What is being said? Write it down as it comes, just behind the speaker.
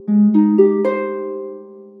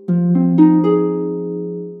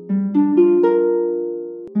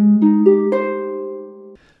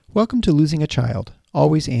Welcome to Losing a Child,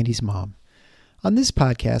 Always Andy's Mom. On this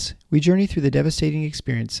podcast, we journey through the devastating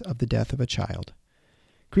experience of the death of a child.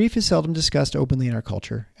 Grief is seldom discussed openly in our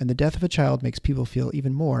culture, and the death of a child makes people feel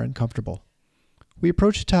even more uncomfortable. We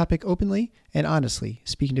approach the topic openly and honestly,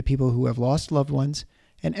 speaking to people who have lost loved ones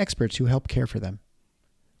and experts who help care for them.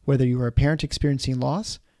 Whether you are a parent experiencing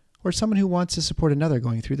loss or someone who wants to support another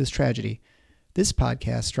going through this tragedy, this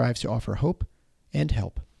podcast strives to offer hope and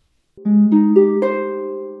help.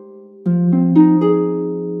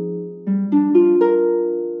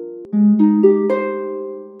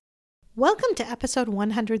 Welcome to episode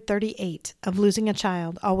 138 of Losing a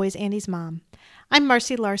Child, Always Andy's Mom. I'm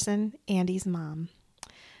Marcy Larson, Andy's mom.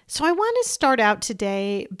 So I want to start out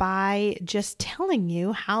today by just telling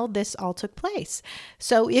you how this all took place.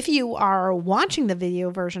 So if you are watching the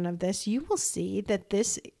video version of this, you will see that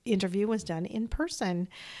this interview was done in person,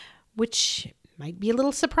 which might be a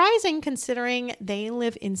little surprising considering they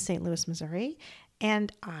live in St. Louis, Missouri,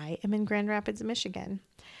 and I am in Grand Rapids, Michigan.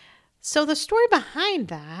 So the story behind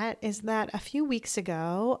that is that a few weeks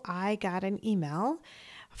ago, I got an email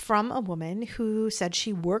from a woman who said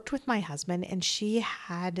she worked with my husband and she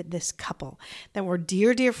had this couple that were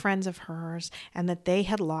dear, dear friends of hers and that they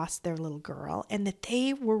had lost their little girl and that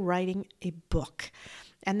they were writing a book.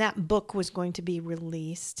 And that book was going to be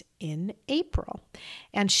released in April.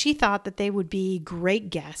 And she thought that they would be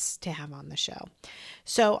great guests to have on the show.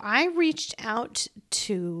 So I reached out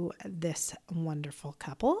to this wonderful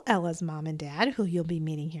couple, Ella's mom and dad, who you'll be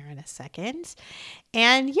meeting here in a second.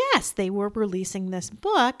 And yes, they were releasing this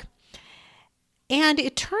book. And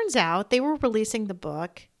it turns out they were releasing the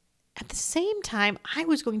book at the same time I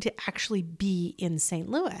was going to actually be in St.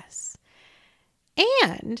 Louis.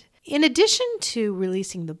 And in addition to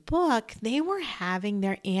releasing the book, they were having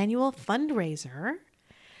their annual fundraiser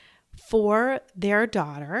for their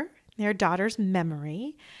daughter's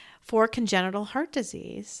memory for congenital heart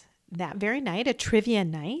disease. That very night, a trivia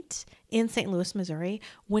night in St. Louis, Missouri,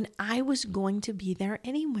 when I was going to be there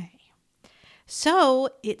anyway. So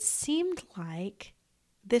it seemed like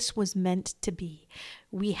this was meant to be.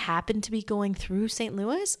 We happened to be going through St.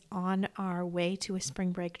 Louis on our way to a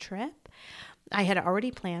spring break trip. I had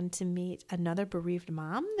already planned to meet another bereaved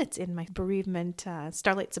mom that's in my bereavement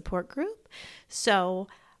Starlight support group. So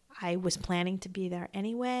I was planning to be there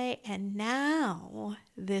anyway. And now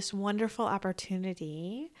this wonderful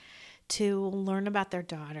opportunity to learn about their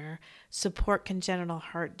daughter, support congenital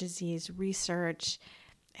heart disease research,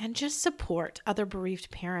 and just support other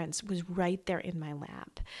bereaved parents was right there in my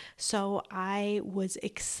lap. So I was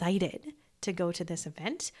excited to go to this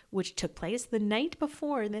event, which took place the night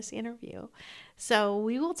before this interview. So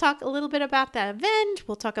we will talk a little bit about that event.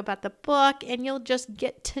 We'll talk about the book, and you'll just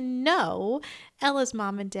get to know Ella's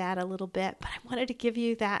mom and dad a little bit. But I wanted to give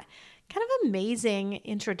you that kind of amazing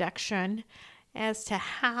introduction as to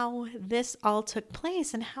how this all took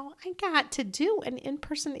place and how I got to do an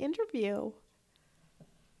in-person interview.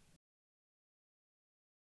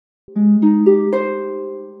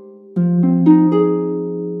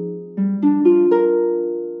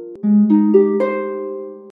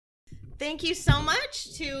 Thank you so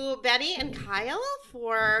much to Betty and Kyle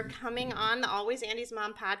for coming on the Always Andy's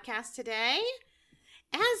Mom podcast today.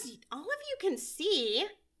 As all of you can see,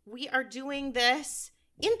 we are doing this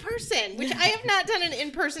in person, which I have not done an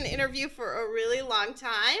in-person interview for a really long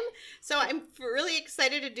time. So I'm really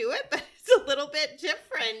excited to do it, but it's a little bit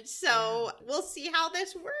different. So we'll see how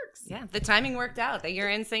this works. Yeah, the timing worked out that you're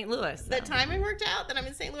in St. Louis. So. The timing worked out that I'm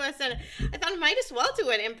in St. Louis, and I thought I might as well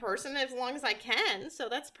do it in person as long as I can. So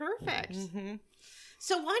that's perfect. Mm-hmm.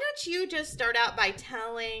 So why don't you just start out by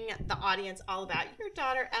telling the audience all about your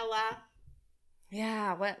daughter, Ella?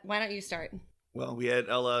 Yeah, why don't you start? Well, we had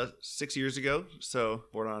Ella 6 years ago, so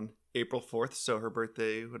born on April 4th, so her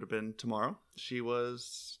birthday would have been tomorrow. She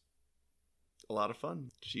was a lot of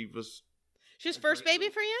fun. She was first baby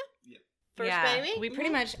for you? Yeah. First baby? We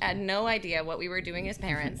pretty much had no idea what we were doing as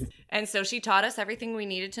parents. And so she taught us everything we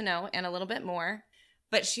needed to know and a little bit more.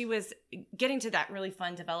 But she was getting to that really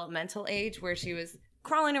fun developmental age where she was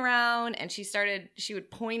crawling around and she would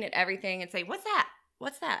point at everything and say, "What's that?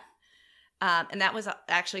 What's that?" And that was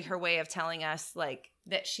actually her way of telling us like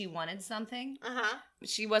that she wanted something. Uh-huh.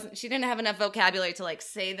 She didn't have enough vocabulary to like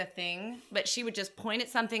say the thing, but she would just point at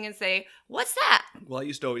something and say, "What's that?" Well, I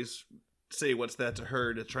used to always say "what's that" to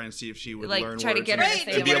her to try and see if she would like learn try words to get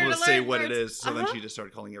her to be able to say what words. it is. So then she just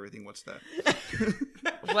started calling everything "what's that."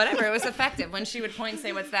 Whatever, it was effective. When she would point and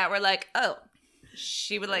say "what's that," we're like, "Oh,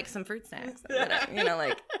 she would like some fruit snacks,"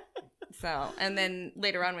 like So, and then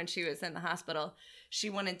later on when she was in the hospital, she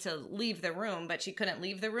wanted to leave the room, but she couldn't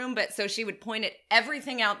leave the room. But so she would point at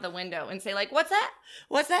everything out the window and say, like, what's that?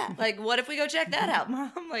 What's that? Like, what if we go check that out,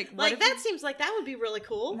 Mom? Like that seems like that would be really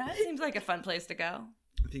cool. That seems like a fun place to go.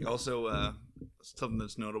 I think also something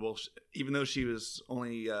that's notable, even though she was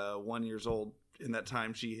only 1 year old, in that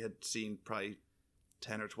time she had seen probably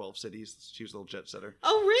 10 or 12 cities. She was a little jet setter.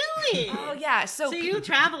 Oh, really? Oh, yeah. So you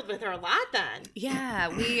traveled with her a lot then? Yeah,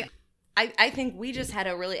 I think we just had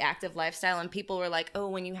a really active lifestyle, and people were like, oh,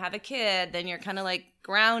 when you have a kid, then you're kind of like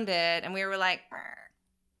grounded. And we were like,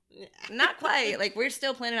 not quite. Like, we're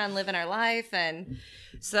still planning on living our life. And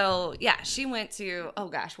so, yeah, she went to, oh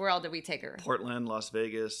gosh, where all did we take her? Portland, Las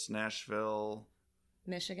Vegas, Nashville.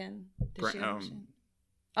 Michigan? Did Bra- she go to Michigan?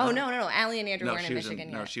 Oh, no. Allie and Andrew weren't in Michigan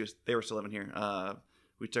yet. No, they were still living here.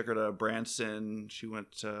 We took her to Branson. She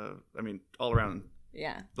went to, all around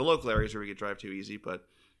the local areas where we could drive to easy, but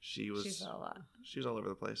she's a lot. She was all over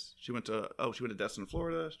the place. She went to Destin,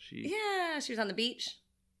 Florida. She was on the beach.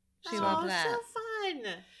 She Oh, loved that. so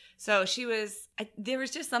fun. So there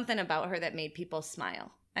was just something about her that made people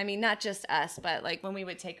smile. I mean, not just us, but like when we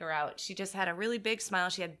would take her out, she just had a really big smile.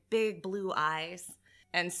 She had big blue eyes.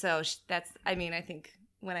 And so I think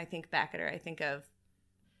when I think back at her, I think of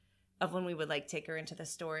when we would like take her into the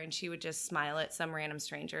store and she would just smile at some random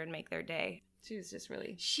stranger and make their day. She was just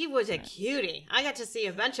really... She was a cutie. I got to see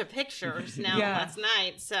a bunch of pictures last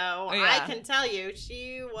night, so yeah. I can tell you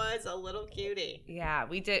she was a little cutie. Yeah,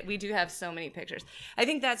 we do have so many pictures. I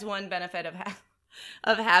think that's one benefit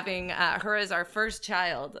of having her as our first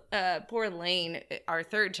child. Poor Lane, our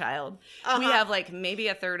third child. Uh-huh. We have like maybe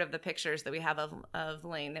a third of the pictures that we have of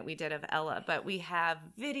Lane that we did of Ella, but we have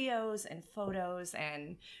videos and photos,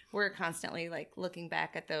 and we're constantly like looking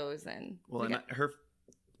back at those. And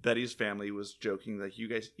Betty's family was joking like, you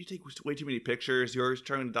take way too many pictures. You're always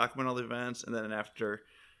trying to document all the events, and then after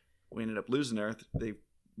we ended up losing her, they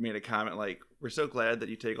made a comment like, we're so glad that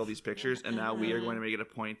you take all these pictures, and now we are going to make it a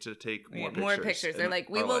point to take more pictures. They're like,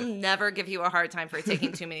 we will never give you a hard time for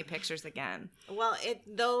taking too many pictures again. Well,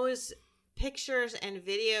 those pictures and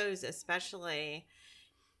videos especially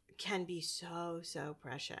can be so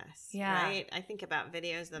precious. Yeah. Right? I think about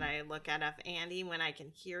videos that I look at of Andy when I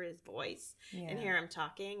can hear his voice and hear him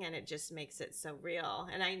talking, and it just makes it so real.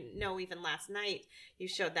 And I know even last night you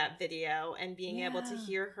showed that video, and being able to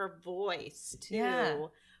hear her voice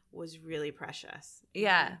too was really precious.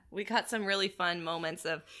 Yeah. We caught some really fun moments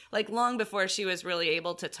of like long before she was really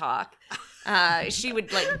able to talk. She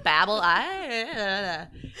would like babble.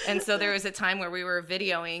 And so there was a time where we were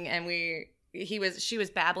videoing and she was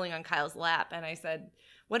babbling on Kyle's lap, and I said,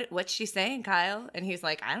 what's she saying, Kyle? And he's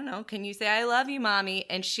like, I don't know. Can you say I love you, Mommy?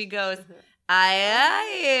 And she goes,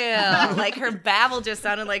 I like her babble just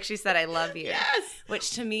sounded like she said I love you. Yes.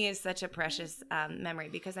 Which to me is such a precious memory,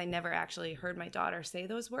 because I never actually heard my daughter say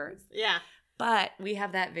those words. Yeah. But we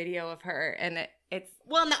have that video of her, and it's...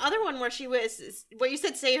 Well, and the other one where she was... What you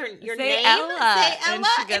said, your say name? Ella. Say Ella.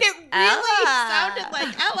 And it really Ella. sounded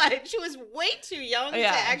like Ella. And she was way too young to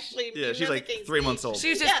actually be she's like 3 months old. She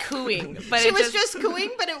was just cooing. But she was just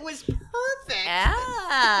cooing, but it was perfect.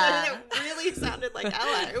 Ella. And it really sounded like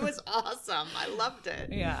Ella. It was awesome. I loved it.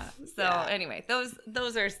 Yeah. So anyway,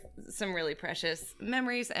 those are some really precious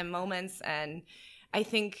memories and moments, and I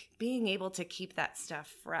think being able to keep that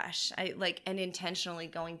stuff fresh, and intentionally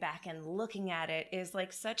going back and looking at it is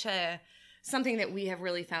like something that we have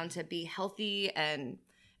really found to be healthy, and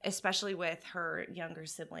especially with her younger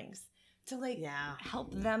siblings, to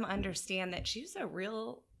help them understand that she's a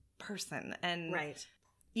real person. And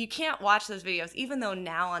you can't watch those videos, even though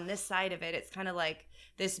now on this side of it, it's kind of like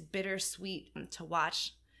this bittersweet to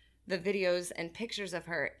watch the videos and pictures of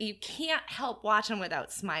her. You can't help watch them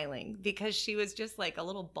without smiling, because she was just like a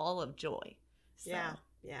little ball of joy. So.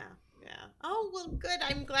 Yeah. Oh, well, good.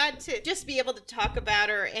 I'm glad to just be able to talk about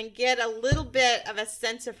her and get a little bit of a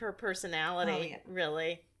sense of her personality,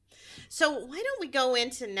 really. So why don't we go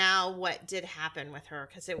into now what did happen with her,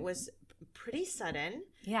 because it was pretty sudden.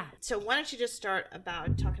 Yeah. So why don't you just start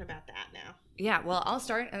talking about that now? Yeah, well, I'll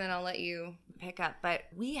start and then I'll let you pick up. But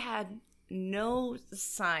we had no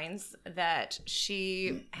signs that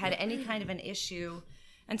she had any kind of an issue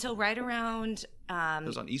until right around... it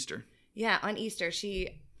was on Easter. Yeah, on Easter.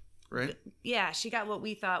 Right? Yeah, she got what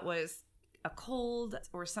we thought was a cold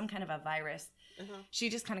or some kind of a virus. Uh-huh. She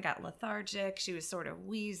just kind of got lethargic. She was sort of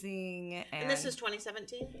wheezing. And this is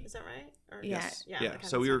 2017, is that right? Or yes. Yeah.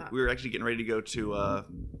 So we were actually getting ready to go to a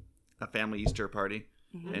family Easter party,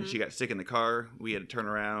 and she got sick in the car. We had to turn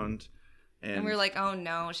around. And we were like, oh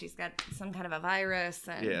no, she's got some kind of a virus.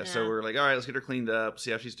 And, so we were like, all right, let's get her cleaned up, see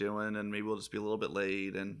how she's doing, and maybe we'll just be a little bit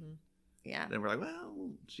late. And Yeah. Then we're like,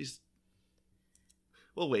 well,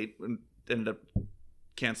 we'll wait. And ended up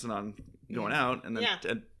canceling on going out, and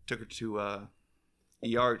then took her to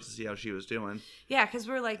ER to see how she was doing. Yeah, because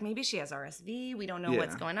we're like, maybe she has RSV. We don't know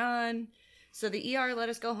what's going on. So the ER let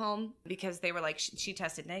us go home because they were like, she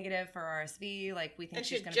tested negative for RSV. Like, we think and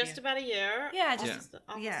she's she's going to just about a year. Yeah,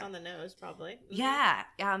 almost on the nose, probably. Yeah,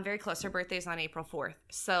 very close. Her birthday's on April 4th.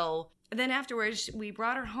 So then afterwards, we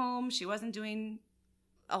brought her home. She wasn't doing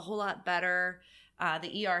a whole lot better.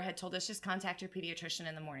 The ER had told us just contact your pediatrician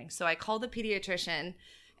in the morning. So I called the pediatrician,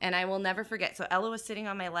 and I will never forget. So Ella was sitting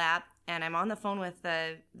on my lap, and I'm on the phone with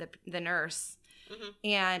the nurse,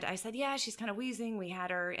 and I said, yeah, she's kind of wheezing. We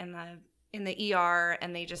had her in the ER,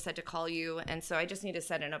 and they just said to call you, and so I just need to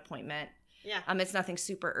set an appointment. Yeah. It's nothing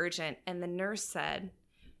super urgent. And the nurse said,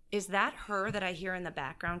 is that her that I hear in the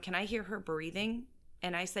background? Can I hear her breathing?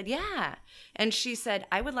 And I said, yeah. And she said,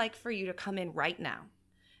 I would like for you to come in right now.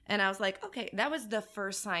 And I was like, okay, that was the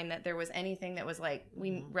first sign that there was anything that was like,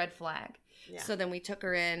 red flag. Yeah. So then we took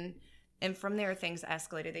her in, and from there things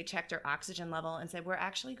escalated. They checked her oxygen level and said, we're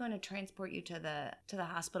actually going to transport you to the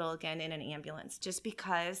hospital again in an ambulance just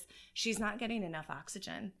because she's not getting enough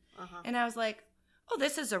oxygen. And I was like, oh,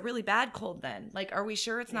 this is a really bad cold then. Like, are we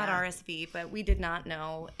sure it's not RSV? But we did not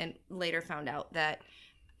know, and later found out that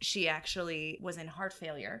she actually was in heart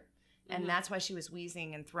failure, and that's why she was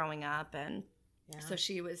wheezing and throwing up. And so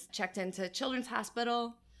she was checked into Children's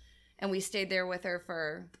Hospital, and we stayed there with her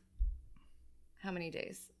for how many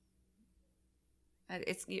days?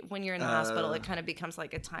 It's when you're in the hospital, it kind of becomes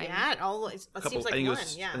like a time. Yeah, it seems like one.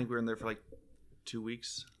 I think we were in there for like 2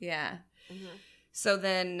 weeks. Yeah. So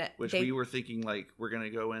then we were thinking like we're gonna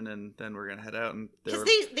go in and then we're gonna head out, and because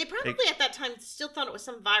they probably at that time still thought it was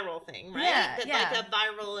some viral thing, right? Like a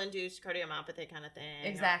viral induced cardiomyopathy kind of thing.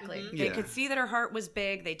 Exactly. They could see that her heart was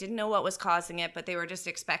big. They didn't know what was causing it, but they were just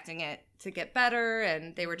expecting it to get better,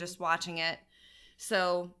 and they were just watching it.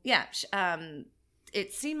 So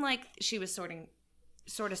it seemed like she was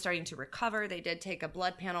sort of starting to recover. They did take a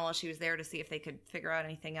blood panel while she was there to see if they could figure out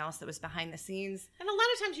anything else that was behind the scenes. And a lot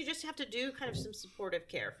of times you just have to do kind of some supportive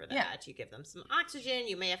care for that. Yeah. You give them some oxygen.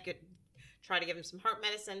 You may have to try to give them some heart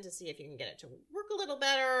medicine to see if you can get it to work a little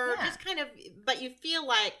better. Yeah. Just kind of, but you feel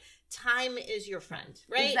like time is your friend,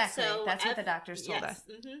 right? Exactly. So that's what the doctors told us.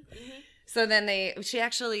 So then she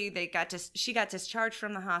got discharged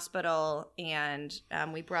from the hospital, and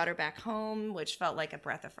we brought her back home, which felt like a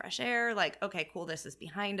breath of fresh air. Like, okay, cool, this is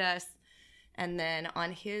behind us. And then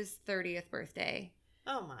on his 30th birthday,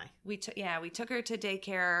 we took her to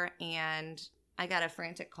daycare, and I got a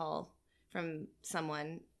frantic call from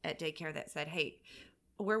someone at daycare that said, hey,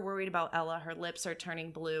 we're worried about Ella. Her lips are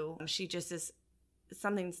turning blue. She just is,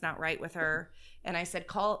 something's not right with her. And I said,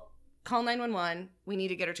 call 911. We need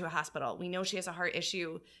to get her to a hospital. We know she has a heart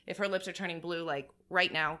issue. If her lips are turning blue, like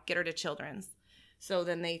right now, get her to Children's. So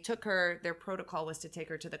then they took her, their protocol was to take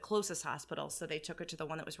her to the closest hospital. So they took her to the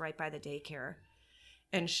one that was right by the daycare.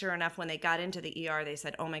 And sure enough, when they got into the ER, they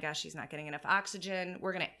said, oh my gosh, she's not getting enough oxygen.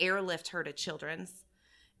 We're going to airlift her to Children's.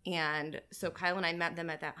 And so Kyle and I met them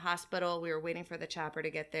at that hospital. We were waiting for the chopper to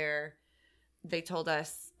get there. They told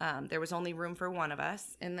us there was only room for one of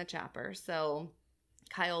us in the chopper. So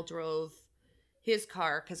Kyle drove his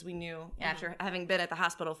car because we knew after having been at the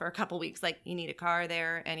hospital for a couple weeks, like, you need a car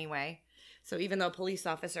there anyway. So even though a police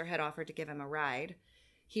officer had offered to give him a ride,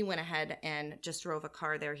 he went ahead and just drove a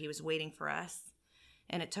car there. He was waiting for us.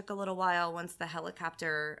 And it took a little while. Once the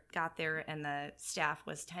helicopter got there and the staff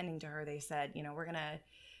was tending to her, they said, we're going to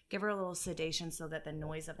give her a little sedation so that the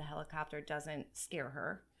noise of the helicopter doesn't scare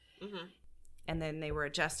her. And then they were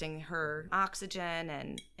adjusting her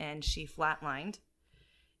oxygen, and she flatlined.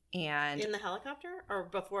 And in the helicopter or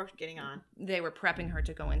before getting on? They were prepping her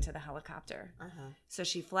to go into the helicopter. So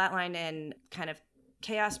she flatlined, and kind of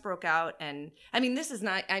chaos broke out. And I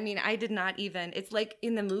did not even, it's like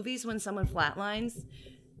in the movies when someone flatlines,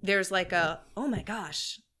 there's like oh my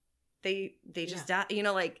gosh, they just died,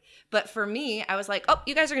 but for me, I was like, oh,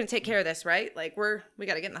 you guys are going to take care of this, right? Like we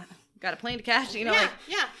got to get got a plane to catch, Yeah.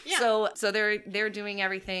 So they're doing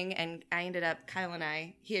everything. And I ended up, Kyle and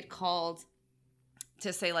I, he had called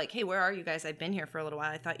to say like, hey, where are you guys? I've been here for a little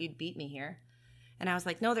while. I thought you'd beat me here. And I was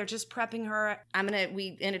like, no, they're just prepping her.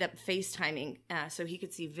 We ended up FaceTiming so he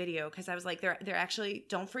could see video, because I was like, they're actually,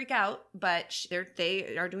 don't freak out, but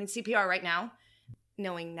they are doing CPR right now.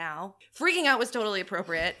 Knowing now, freaking out was totally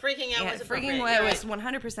appropriate. Freaking out was appropriate. Freaking out was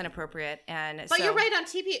 100% appropriate. But you're right, on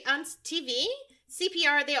TV,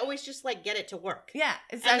 CPR, they always just like get it to work. Yeah.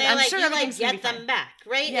 And they I'm like, sure you like everything's gonna get be them fine. back,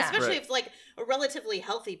 right? Yeah. Especially Right. if like a relatively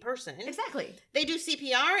healthy person. Exactly. They do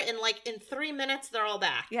CPR and like in 3 minutes they're all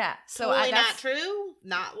back. Yeah. So Totally not that's true.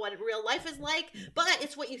 Not what real life is like, but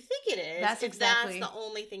it's what you think it is. That's if exactly- that's the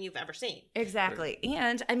only thing you've ever seen. exactly.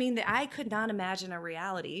 And I mean, I could not imagine a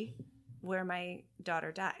reality where my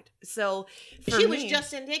daughter died. So for She me, was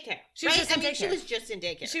just in daycare. She was right? just in I mean, she daycare. was just in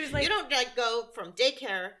daycare. She was like- you don't like go from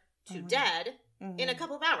daycare to Mhm. dead Mhm. in a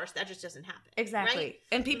couple of hours. That just doesn't happen. Exactly. Right?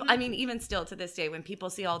 And people, Mhm. I mean, even still to this day, when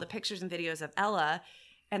people see all the pictures and videos of Ella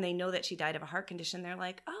and they know that she died of a heart condition, they're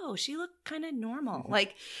like, oh, she looked kind of normal.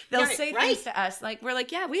 Like they'll Right, say right. things to us like, we're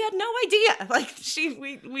like, yeah, we had no idea. Like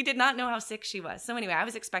we did not know how sick she was. So anyway, I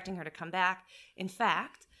was expecting her to come back. In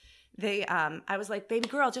fact, I was like, baby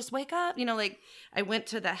girl, just wake up. You know, like I went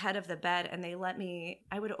to the head of the bed and they let me,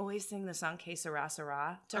 I would always sing the song Que Sera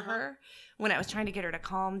Sera to Uh-huh. her when I was trying to get her to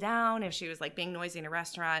calm down if she was like being noisy in a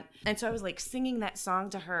restaurant. And so I was like singing that song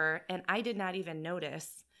to her and I did not even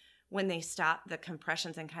notice when they stopped the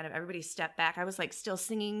compressions and kind of everybody stepped back. I was like still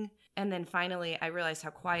singing. And then finally I realized how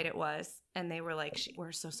quiet it was. And they were like,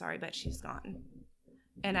 we're so sorry, but she's gone.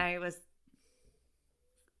 And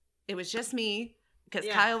it was just me because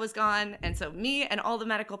Yeah. Kyle was gone. And so me and all the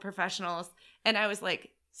medical professionals. And I was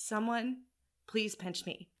like, someone please pinch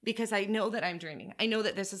me because I know that I'm dreaming. I know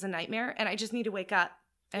that this is a nightmare and I just need to wake up.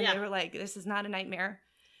 And Yeah. they were like, this is not a nightmare.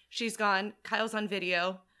 She's gone. Kyle's on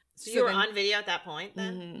video. So you were then- on video at that point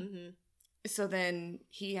then? Mhm. Mm-hmm. So then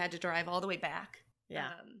he had to drive all the way back.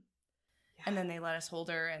 Yeah. And then they let us hold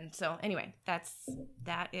her. And so anyway, that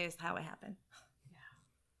is how it happened.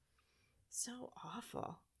 So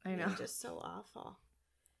awful. I know. Just so awful.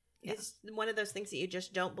 Yeah. It's one of those things that you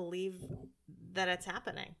just don't believe that it's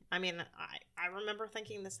happening. I mean, I remember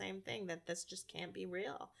thinking the same thing, that this just can't be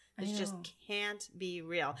real. I This just know. can't be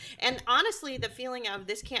real. And honestly, the feeling of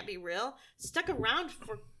this can't be real stuck around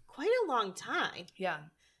for quite a long time. Yeah.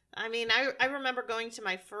 I mean, I remember going to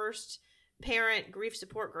my first parent grief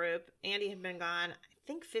support group. Andy had been gone, I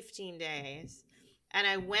think, 15 days. And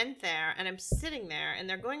I went there and I'm sitting there and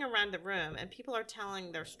they're going around the room and people are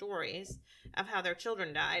telling their stories of how their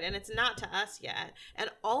children died. And it's not to us yet. And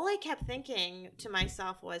all I kept thinking to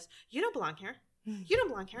myself was, you don't belong here. You don't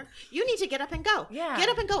belong here. You need to get up and go. Yeah. Get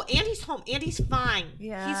up and go. Andy's home. Andy's fine.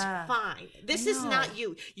 Yeah. He's fine. This I is know. not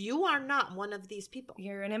you. You are not one of these people.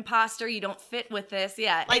 You're an imposter. You don't fit with this.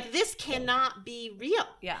 Yeah. Like, this cannot be real.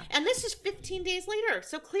 Yeah. And this is 15 days later.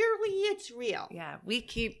 So clearly it's real. Yeah.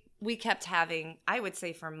 We kept having, I would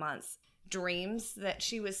say for months, dreams that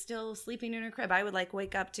she was still sleeping in her crib. I would like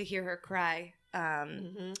wake up to hear her cry.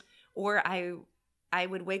 Mm-hmm. Or I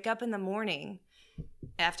would wake up in the morning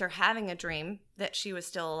after having a dream that she was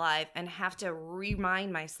still alive and have to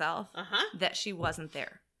remind myself Uh-huh. that she wasn't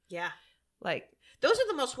there. Yeah. Like, Those are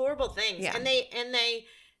the most horrible things. Yeah. And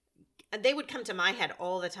they would come to my head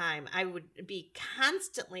all the time. I would be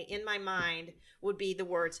constantly in my mind would be the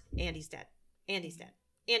words, Andy's dead. Andy's dead.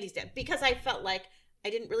 Andy's dead. Because I felt like I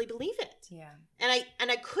didn't really believe it. yeah. And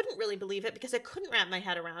I couldn't really believe it because I couldn't wrap my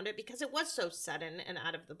head around it because it was so sudden and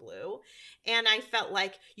out of the blue. And I felt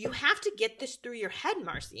like you have to get this through your head,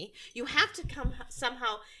 Marcy. You have to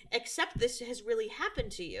somehow accept this has really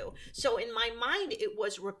happened to you. So in my mind, it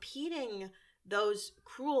was repeating those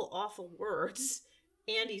cruel, awful words,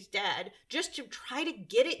 Andy's dead, just to try to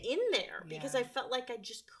get it in there because Yeah. I felt like I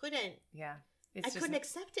just couldn't. Yeah. I couldn't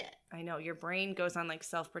accept it. I know. Your brain goes on like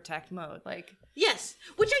self-protect mode. Like, Yes,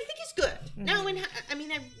 which I think is good. Mm-hmm. Now, I mean,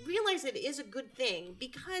 I realize it is a good thing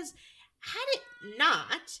because had it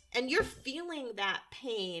not, and you're feeling that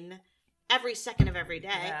pain every second of every day,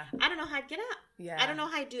 Yeah. I don't know how I'd get up. yeah. I don't know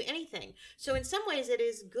how I'd do anything. So in some ways, it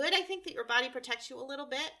is good, I think, that your body protects you a little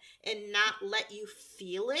bit and not let you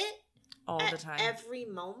feel it all at the time. every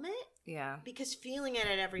moment, Yeah. because feeling it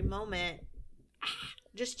at every moment,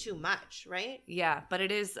 just too much, right? Yeah, but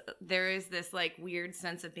there is this like weird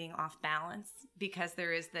sense of being off balance because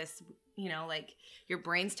there is this, you know, like your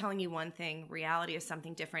brain's telling you one thing, reality is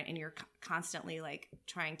something different, and you're constantly like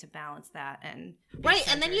trying to balance that and be Right,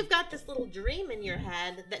 and then centered. you've got this little dream in your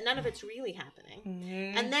head that none of it's really happening.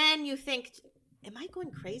 Mhm. And then you think, am I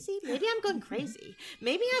going crazy? Maybe I'm going crazy.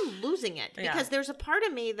 Maybe I'm losing it. Yeah. Because there's a part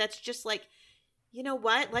of me that's just like, you know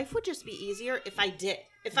what? Life would just be easier if I did.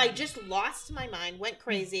 If I just lost my mind, went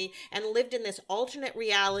crazy, and lived in this alternate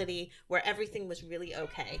reality where everything was really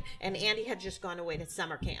okay. And Andy had just gone away to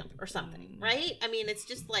summer camp or something, right? I mean, it's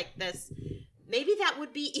just like this. Maybe that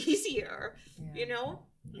would be easier, you know?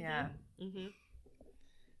 Yeah. Mm-hmm.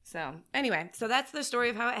 So anyway, so that's the story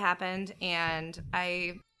of how it happened, and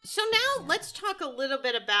I So now let's talk a little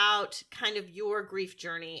bit about kind of your grief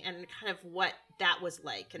journey and kind of what that was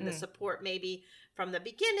like and the support maybe from the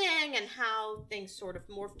beginning and how things sort of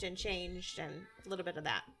morphed and changed and a little bit of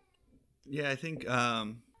that. Yeah, I think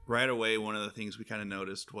right away one of the things we kind of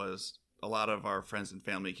noticed was a lot of our friends and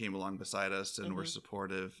family came along beside us and were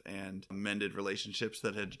supportive and mended relationships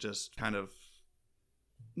that had just kind of,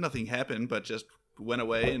 nothing happened, but just went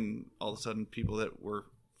away, and all of a sudden people that were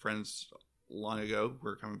friends long ago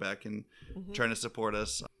were coming back and trying to support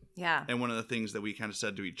us. Yeah. And one of the things that we kind of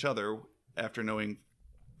said to each other after knowing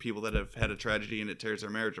people that have had a tragedy and it tears their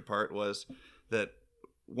marriage apart was that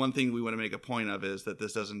one thing we want to make a point of is that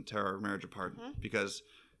this doesn't tear our marriage apart because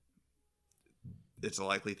it's a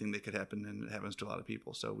likely thing that could happen, and it happens to a lot of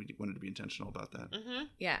people. So we wanted to be intentional about that.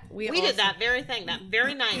 Yeah. We did that very thing. That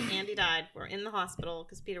very night Andy died, we're in the hospital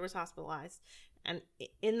because Peter was hospitalized. And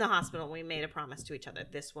in the hospital, we made a promise to each other,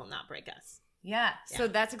 this will not break us. Yeah. So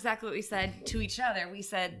that's exactly what we said to each other. We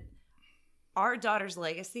said, our daughter's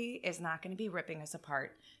legacy is not going to be ripping us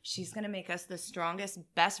apart. She's going to make us the strongest,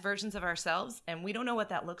 best versions of ourselves. And we don't know what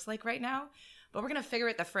that looks like right now, but we're going to figure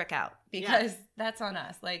it the frick out because that's on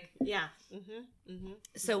us.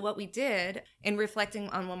 So what we did in reflecting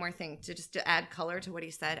on one more thing to add color to what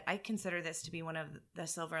he said, I consider this to be one of the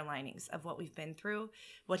silver linings of what we've been through.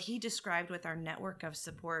 What he described with our network of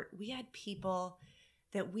support, we had people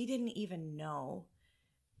that we didn't even know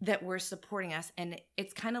that were supporting us. And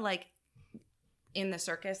it's kind of like in the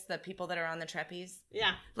circus, the people that are on the trapeze.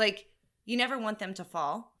 Yeah. Like, you never want them to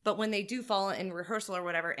fall, but when they do fall in rehearsal or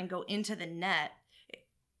whatever and go into the net,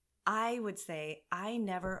 I would say I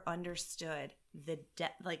never understood the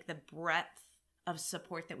breadth of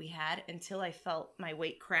support that we had until I felt my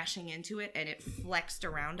weight crashing into it and it flexed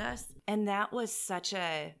around us. And that was such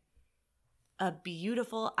a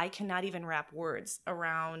beautiful, I cannot even wrap words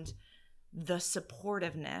around the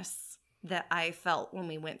supportiveness that I felt when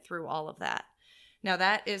we went through all of that. Now,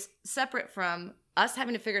 that is separate from us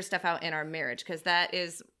having to figure stuff out in our marriage, because that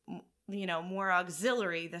is, more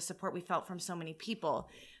auxiliary, the support we felt from so many people.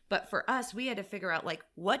 But for us, we had to figure out,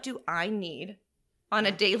 what do I need on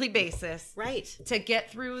a daily basis to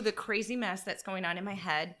get through the crazy mess that's going on in my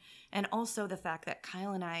head, and also the fact that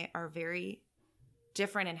Kyle and I are very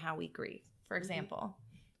different in how we grieve. For example,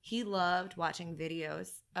 he loved watching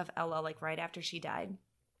videos of Ella, right after she died.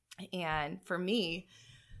 And for me,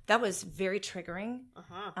 that was very triggering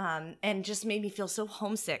and just made me feel so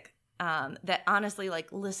homesick that honestly,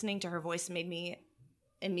 listening to her voice made me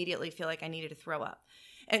immediately feel like I needed to throw up.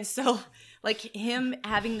 And so, him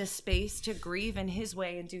having the space to grieve in his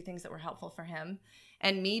way and do things that were helpful for him,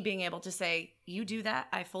 and me being able to say, you do that,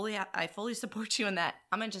 I fully support you in that.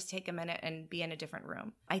 I'm going to just take a minute and be in a different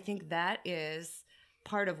room. I think that is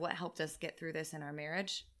part of what helped us get through this in our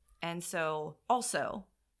marriage. And so also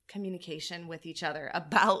communication with each other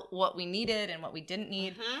about what we needed and what we didn't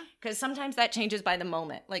need, because sometimes that changes by the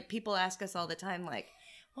moment. People ask us all the time,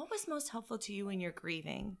 what was most helpful to you when you're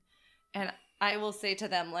grieving? And I will say to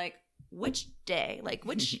them, which day,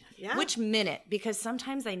 which minute, because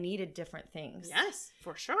sometimes I needed different things. Yes,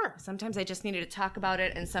 for sure. Sometimes I just needed to talk about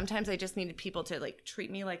it, and sometimes I just needed people to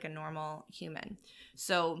treat me like a normal human.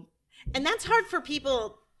 So, and that's hard for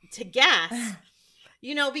people to guess.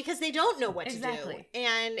 Because they don't know what to do.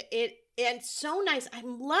 And it's so nice. I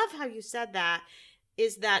love how you said that,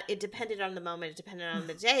 is that it depended on the moment, it depended on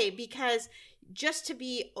the day, because just to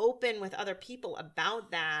be open with other people about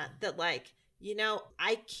that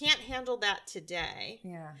I can't handle that today.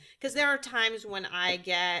 Yeah. Because there are times when I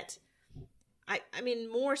get, I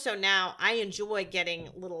mean, more so now, I enjoy getting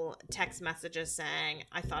little text messages saying,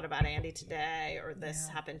 I thought about Andy today, or this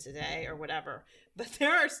happened today, or whatever. But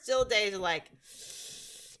there are still days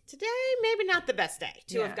today, maybe not the best day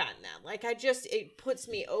to have gotten them. It puts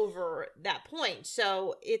me over that point.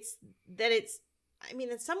 So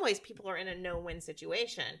in some ways people are in a no-win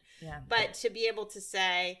situation. Yeah. But to be able to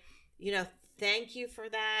say, thank you for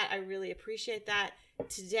that. I really appreciate that.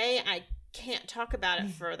 Today, I can't talk about it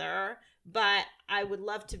further, but I would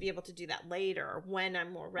love to be able to do that later when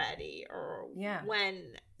I'm more ready, or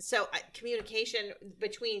communication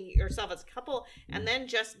between yourself as a couple, and then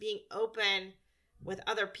just being open with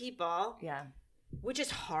other people, which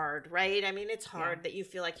is hard, right? I mean, it's hard that you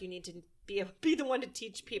feel like you need to be the one to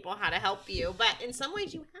teach people how to help you, but in some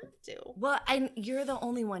ways you have to. Well, and you're the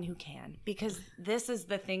only one who can, because this is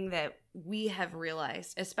the thing that we have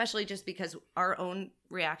realized, especially just because our own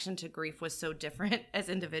reaction to grief was so different as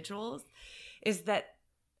individuals, is that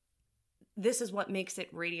this is what makes it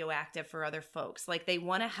radioactive for other folks. Like, they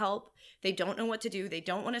want to help. They don't know what to do. They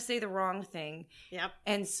don't want to say the wrong thing. Yep.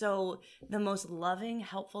 And so the most loving,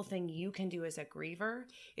 helpful thing you can do as a griever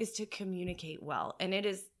is to communicate well. And it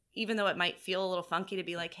is, even though it might feel a little funky to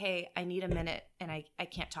be like, hey, I need a minute and I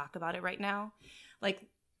can't talk about it right now. Like,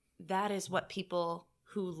 that is what people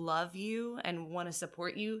who love you and want to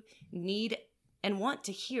support you need and want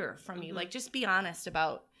to hear from you. Like, just be honest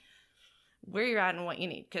about where you're at and what you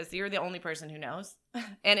need, because you're the only person who knows.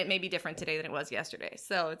 And it may be different today than it was yesterday.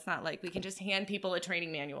 So it's not like we can just hand people a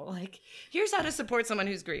training manual. Like, here's how to support someone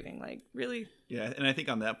who's grieving. Like, really? Yeah. And I think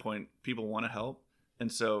on that point, people want to help.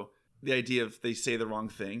 And so the idea of they say the wrong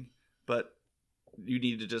thing, but you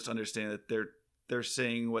need to just understand that they're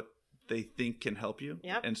saying what they think can help you.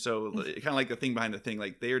 Yep. And so kind of like the thing behind the thing,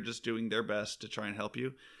 like they are just doing their best to try and help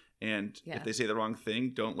you. And if they say the wrong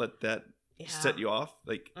thing, don't let that set you off.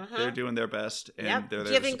 Like they're doing their best and they're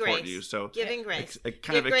there to support you. So giving grace,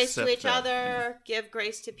 give grace to each other, give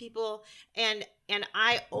grace to people. And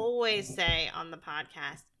I always say on the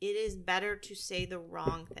podcast, it is better to say the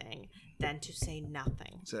wrong thing than to say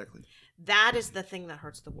nothing. Exactly. That is the thing that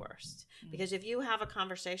hurts the worst. Because if you have a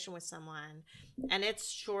conversation with someone and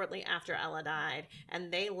it's shortly after Ella died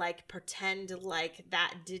and they like pretend like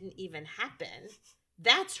that didn't even happen,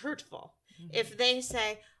 that's hurtful. If they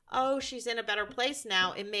say, oh, she's in a better place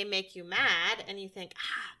now, it may make you mad. And you think,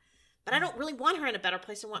 but I don't really want her in a better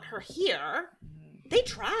place. I want her here. They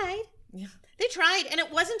tried. Yeah. They tried. And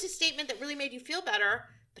it wasn't a statement that really made you feel better,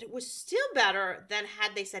 but it was still better than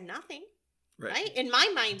had they said nothing. Right? In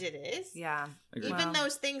my mind, it is. Yeah. Agreed. Even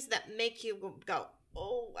those things that make you go,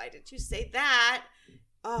 oh, why did you say that?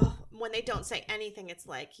 Oh, when they don't say anything, it's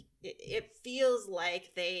like, it feels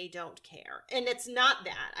like they don't care. And it's not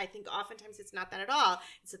that. I think oftentimes it's not that at all.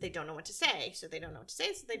 It's that they don't know what to say. So they don't know what to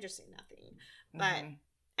say, so they just say nothing. But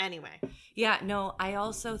anyway. Yeah, no, I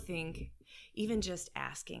also think even just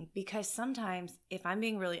asking, because sometimes, if I'm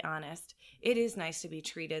being really honest, it is nice to be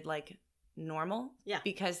treated like normal. Yeah.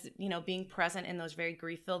 Because, being present in those very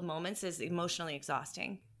grief-filled moments is emotionally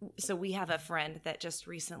exhausting. So we have a friend that just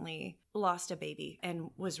recently lost a baby and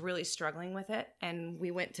was really struggling with it. And we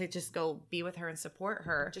went to just go be with her and support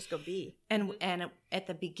her. Just go be. And at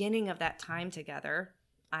the beginning of that time together,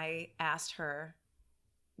 I asked her,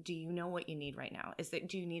 do you know what you need right now?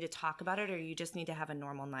 Do you need to talk about it, or you just need to have a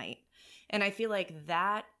normal night? And I feel like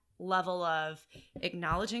that level of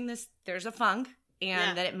acknowledging this, there's a funk,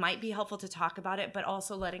 and that it might be helpful to talk about it, but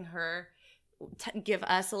also letting her give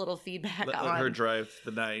us a little feedback let on her drive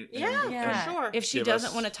the night. Yeah, for sure. If she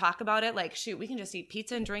doesn't want to talk about it, like, shoot, we can just eat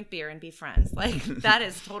pizza and drink beer and be friends. Like, that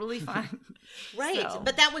is totally fine. Right. So.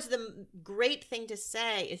 But that was the great thing to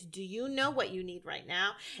say is, do you know what you need right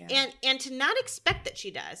now? Yeah. And to not expect that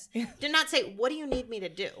she does. Do not say, what do you need me to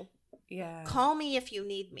do? Yeah. Call me if you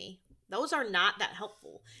need me. Those are not that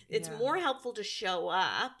helpful. It's more helpful to show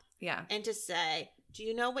up and to say, do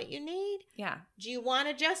you know what you need? Yeah. Do you want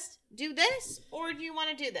to just do this, or do you want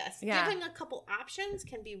to do this? Yeah. Giving a couple options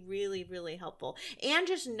can be really, really helpful. And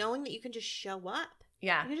just knowing that you can just show up.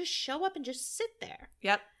 Yeah. You can just show up and just sit there.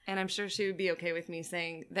 Yep. And I'm sure she would be okay with me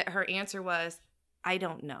saying that her answer was, I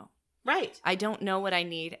don't know. Right. I don't know what I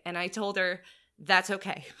need. And I told her, that's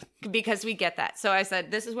okay, because we get that. So I said,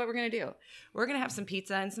 this is what we're going to do. We're going to have some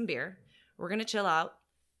pizza and some beer. We're going to chill out.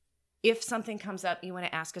 If something comes up, you want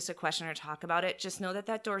to ask us a question or talk about it, just know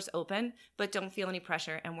that door's open, but don't feel any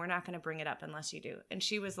pressure, and we're not going to bring it up unless you do. And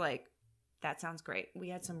she was like, that sounds great. We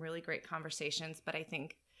had some really great conversations, but I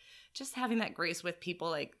think just having that grace with people,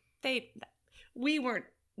 like,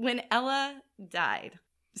 when Ella died,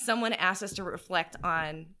 someone asked us to reflect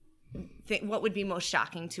on what would be most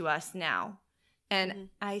shocking to us now. And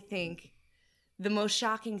I think the most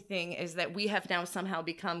shocking thing is that we have now somehow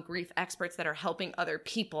become grief experts that are helping other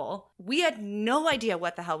people. We had no idea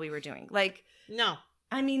what the hell we were doing. Like, no.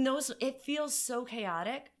 I mean, it feels so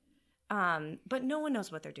chaotic, but no one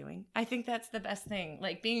knows what they're doing. I think that's the best thing.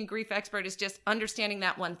 Like, being a grief expert is just understanding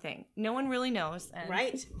that one thing. No one really knows.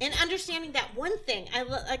 Right. And understanding that one thing. I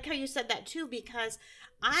like how you said that too, because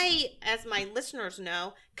I, as my listeners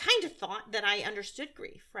know, kind of thought that I understood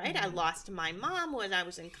grief, right? I lost my mom when I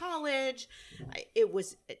was in college. It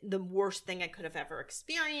was the worst thing I could have ever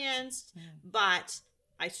experienced, but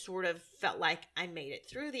I sort of felt like I made it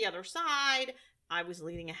through the other side. I was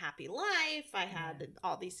leading a happy life. I had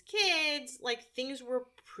all these kids. Like, things were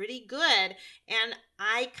pretty good. And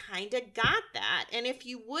I kind of got that. And if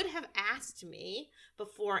you would have asked me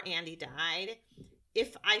before Andy died,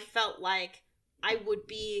 if I felt like I would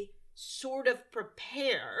be sort of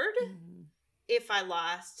prepared if I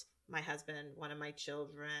lost my husband, one of my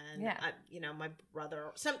children, Yeah. My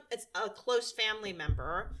brother, it's a close family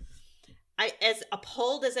member. As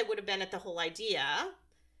appalled as I would have been at the whole idea,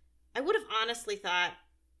 I would have honestly thought,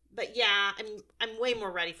 but yeah, I'm way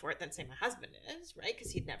more ready for it than say my husband is, right?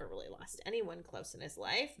 Because he'd never really lost anyone close in his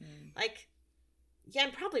life. Like, yeah,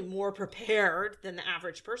 I'm probably more prepared than the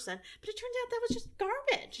average person, but it turns out that was just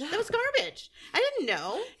garbage. That was garbage. I didn't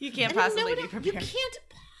know. You can't I didn't possibly know be prepared. You can't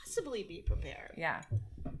possibly be prepared. Yeah.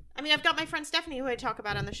 I mean, I've got my friend Stephanie, who I talk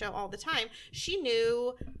about on the show all the time. She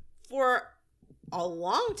knew for a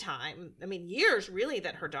long time, I mean, years really,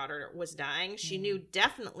 that her daughter was dying. She knew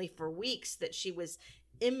definitely for weeks that she was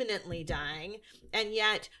imminently dying. And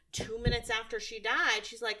yet 2 minutes after she died,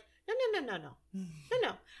 she's like,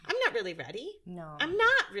 no. I'm not really ready. No. I'm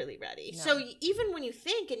not really ready. No. So even when you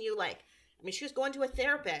think and you like, I mean, she was going to a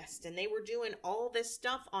therapist and they were doing all this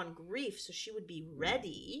stuff on grief so she would be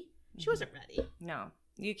ready. She wasn't ready. No.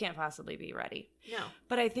 You can't possibly be ready. No.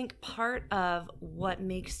 But I think part of what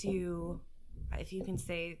makes you, if you can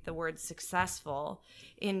say the word successful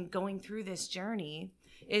in going through this journey,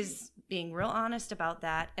 is being real honest about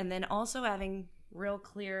that, and then also having real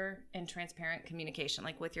clear and transparent communication,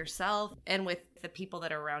 like with yourself and with the people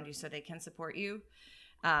that are around you so they can support you.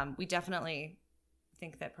 We definitely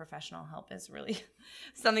think that professional help is really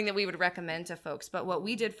something that we would recommend to folks. But what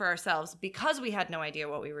we did for ourselves, because we had no idea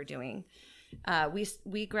what we were doing,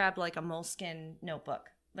 we grabbed like a Moleskine notebook,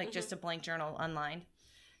 like just a blank journal unlined.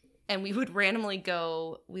 And we would randomly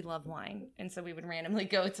go, we love wine. And so we would randomly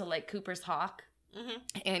go to like Cooper's Hawk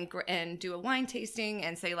and do a wine tasting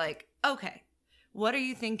and say like, okay, what are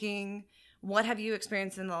you thinking? What have you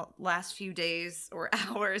experienced in the last few days or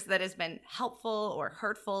hours that has been helpful or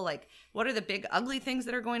hurtful? Like, what are the big ugly things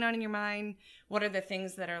that are going on in your mind? What are the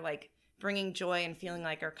things that are like bringing joy and feeling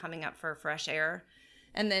like are coming up for fresh air?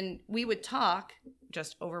 And then we would talk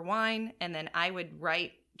just over wine. And then I would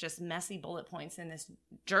write just messy bullet points in this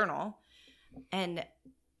journal. And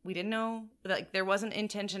we didn't know, like, there wasn't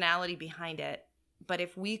intentionality behind it. But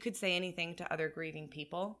if we could say anything to other grieving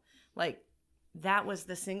people, like, that was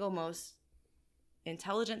the single most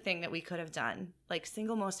intelligent thing that we could have done, like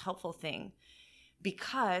single most helpful thing,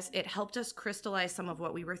 because it helped us crystallize some of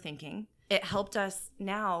what we were thinking. It helped us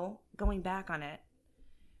now, going back on it,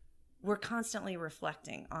 we're constantly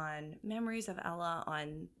reflecting on memories of Ella,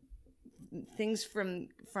 on things from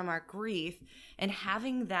our grief, and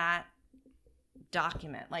having that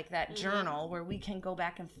document, like that journal where we can go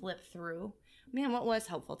back and flip through. Man, what was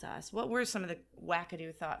helpful to us? What were some of the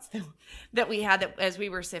wackadoo thoughts that we had as we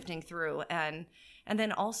were sifting through? And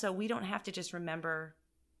then also, we don't have to just remember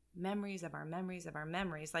memories of our memories of our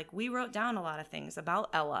memories. Like, we wrote down a lot of things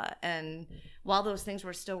about Ella, and while those things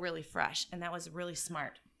were still really fresh, and that was really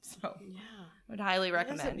smart. So yeah, I would highly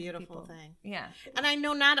recommend. That's a beautiful people. thing. Yeah. And I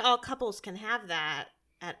know not all couples can have that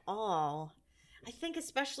at all. I think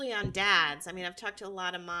especially on dads. I mean, I've talked to a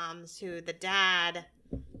lot of moms who the dad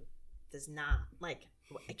does not, like,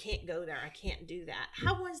 I can't go there. I can't do that.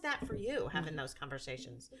 How was that for you, having those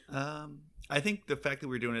conversations? I think the fact that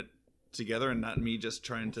we were doing it together and not me just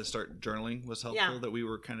trying to start journaling was helpful, that we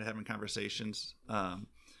were kind of having conversations.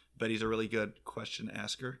 Betty's a really good question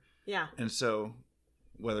asker. Yeah. And so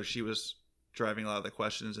whether she was driving a lot of the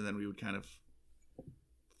questions, and then we would kind of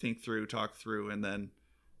think through, talk through, and then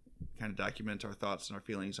kind of document our thoughts and our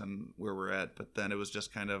feelings on where we're at. But then it was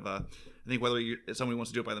just kind of, I think whether somebody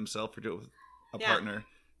wants to do it by themselves or do it with a partner,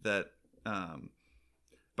 that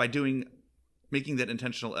by making that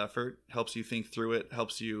intentional effort helps you think through it,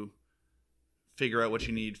 helps you figure out what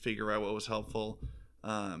you need, figure out what was helpful.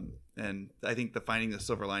 And I think finding the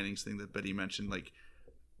silver linings thing that Betty mentioned, like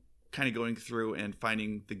kind of going through and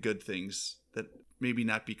finding the good things that maybe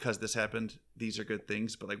not because this happened, these are good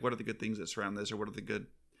things, but like, what are the good things that surround this, or what are the good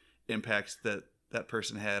impacts that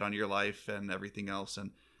person had on your life and everything else.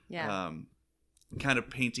 And kind of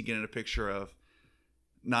painting it in a picture of,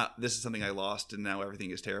 not this is something I lost and now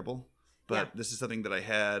everything is terrible, but this is something that I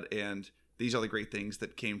had, and these are the great things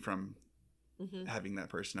that came from having that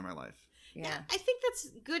person in my life. Yeah. I think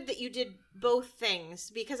that's good that you did both things,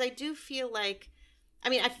 because I do feel like, I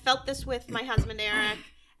mean, I felt this with my husband, Eric,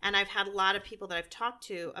 and I've had a lot of people that I've talked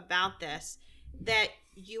to about this, that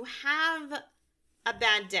you have a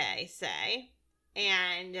bad day, say,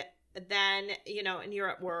 and then, and you're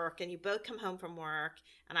at work and you both come home from work,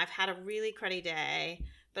 and I've had a really cruddy day,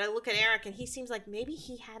 but I look at Eric and he seems like maybe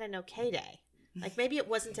he had an okay day. Like maybe it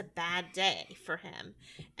wasn't a bad day for him.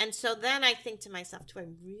 And so then I think to myself, do I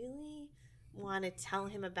really want to tell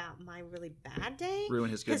him about my really bad day. Ruin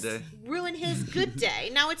his good day. Ruin his good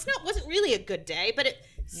day. Now, wasn't really a good day, but it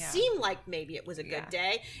seemed like maybe it was a good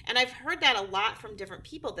day. And I've heard that a lot from different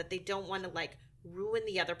people, that they don't want to like ruin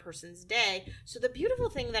the other person's day. So the beautiful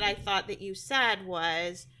thing that I thought that you said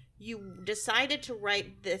was you decided to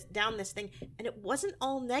write down this thing, and it wasn't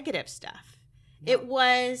all negative stuff. No. It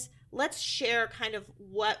was, let's share kind of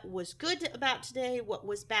what was good about today, what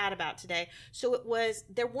was bad about today. So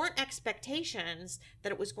there weren't expectations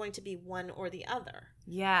that it was going to be one or the other.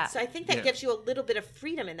 Yeah. So I think that gives you a little bit of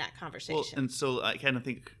freedom in that conversation. Well, and so I kind of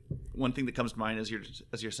think one thing that comes to mind as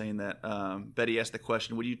you're saying that, Betty asked the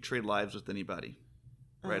question, would you trade lives with anybody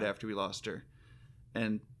right after we lost her?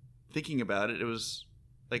 And thinking about it, it was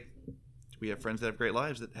like, we have friends that have great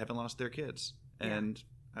lives that haven't lost their kids. And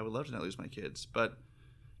I would love to not lose my kids, but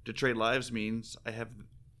to trade lives means I have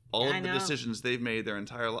all of the decisions they've made their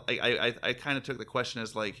entire life. I kind of took the question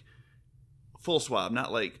as like full swab,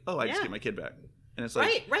 not like, oh, I just get my kid back. And it's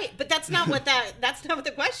like, right. But that's not what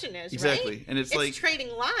the question is, exactly. Right? And it's like trading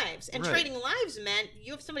lives. And trading lives meant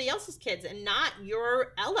you have somebody else's kids and not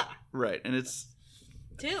your Ella. Right. And it's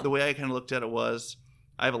the way I kind of looked at it was,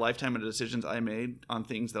 I have a lifetime of decisions I made on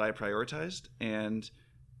things that I prioritized. And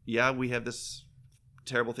we have this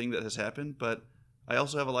terrible thing that has happened, but I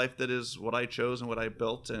also have a life that is what I chose and what I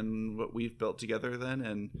built and what we've built together then.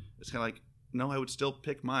 And it's kind of like, no, I would still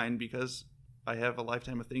pick mine because I have a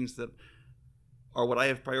lifetime of things that are what I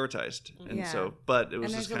have prioritized. And so, but it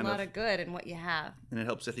was just kind of... And there's a lot of good in what you have. And it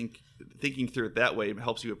helps, I think, thinking through it that way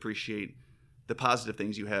helps you appreciate the positive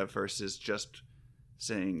things you have versus just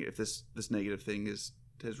saying, if this negative thing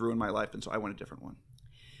has ruined my life, and so I want a different one.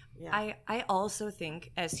 Yeah. I also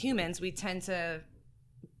think as humans, we tend to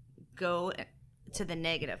go to the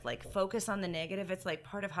negative, like focus on the negative. It's like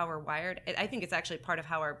part of how we're wired. I think it's actually part of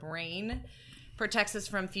how our brain protects us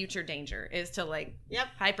from future danger, is to like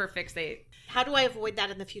hyperfixate. How do I avoid that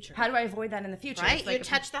in the future? Right? Like, you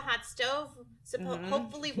touch the hot stove,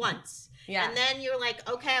 hopefully once. Yeah. And then you're like,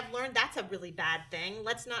 okay, I've learned that's a really bad thing.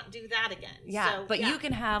 Let's not do that again. Yeah. So, you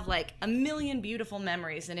can have like a million beautiful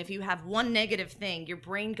memories. And if you have one negative thing, your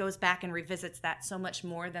brain goes back and revisits that so much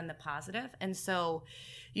more than the positive. And so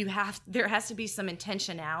there has to be some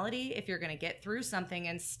intentionality if you're going to get through something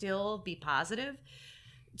and still be positive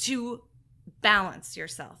to balance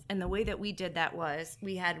yourself. And the way that we did that was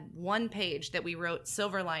we had one page that we wrote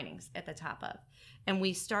silver linings at the top of. And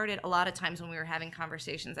we started a lot of times when we were having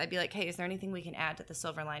conversations, I'd be like, hey, is there anything we can add to the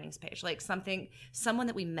silver linings page? Like someone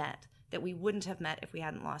that we met that we wouldn't have met if we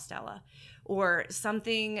hadn't lost Ella, or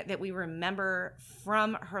something that we remember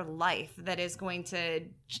from her life that is going to,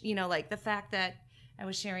 like the fact that I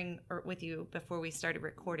was sharing with you before we started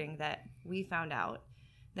recording that we found out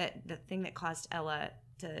that the thing that caused Ella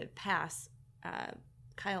to pass,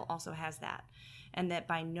 Kyle also has that. And that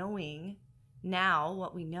by knowing now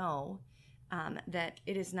what we know, that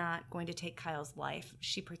it is not going to take Kyle's life.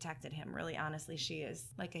 She protected him. Really, honestly, she is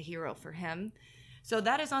like a hero for him. So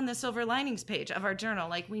that is on the silver linings page of our journal.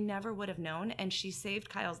 Like, we never would have known, and she saved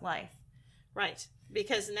Kyle's life. Right.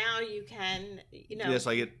 Because now you can, Yes,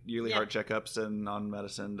 I get yearly heart checkups and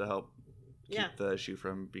non-medicine to help keep the issue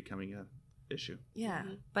from becoming an issue. Yeah.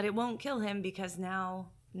 Mm-hmm. But it won't kill him because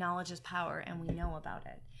now knowledge is power, and we know about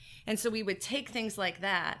it. And so we would take things like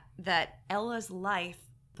that Ella's life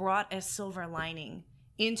brought a silver lining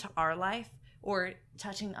into our life or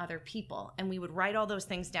touching other people, and we would write all those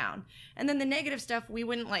things down. And then the negative stuff we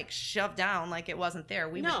wouldn't like shove down like it wasn't there.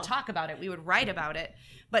 We would talk about it, we would write about it.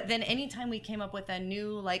 But then anytime we came up with a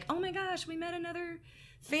new, like, oh my gosh, we met another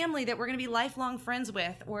family that we're going to be lifelong friends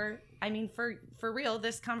with, or I mean for real,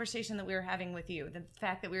 this conversation that we were having with you, the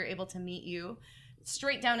fact that we were able to meet you,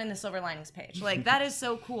 straight down in the silver linings page, like that is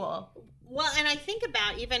so cool. Well, and I think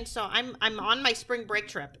about even so, I'm on my spring break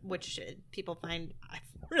trip, which people find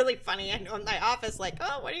really funny. I know in my office, like,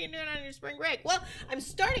 oh, what are you doing on your spring break? Well, I'm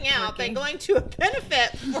starting out by going to a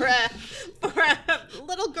benefit for a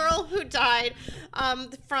little girl who died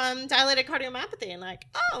from dilated cardiomyopathy, and like,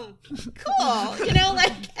 oh, cool,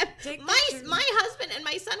 like my husband and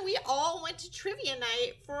my son, we all went to trivia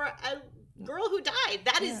night for a girl who died.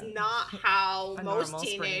 That is not how most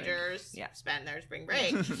teenagers spend their spring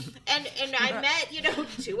break. and I met,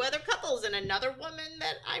 two other couples and another woman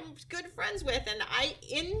that I'm good friends with. And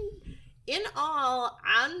in all,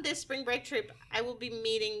 on this spring break trip, I will be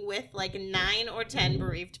meeting with like 9 or 10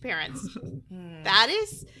 bereaved parents. That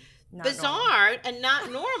is not bizarre normal. And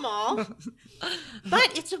not normal,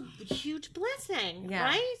 but it's a huge blessing,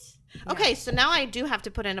 right? Yeah. Okay, so now I do have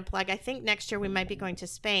to put in a plug. I think next year we might be going to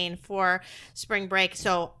Spain for spring break.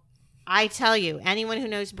 So I tell you, anyone who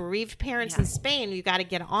knows bereaved parents in Spain, you got to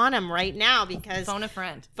get on them right now because Phone a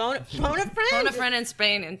friend. Phone a friend. Phone a friend in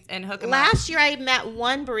Spain and hook them up. Last year I met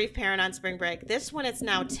one bereaved parent on spring break. This one it's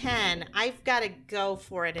now 10. I've got to go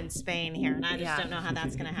for it in Spain here, and I just don't know how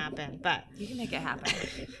that's going to happen. But You can make it happen.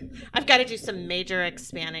 I've got to do some major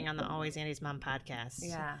expanding on the Always Andy's Mom podcast.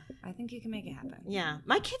 Yeah, I think you can make it happen. Yeah.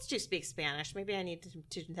 My kids do speak Spanish. Maybe I need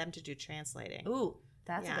them to do translating. Ooh,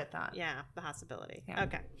 that's a good thought. Yeah, possibility. Yeah.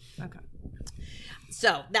 Okay. Okay.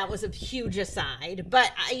 So that was a huge aside,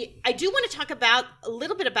 but I do want to talk about a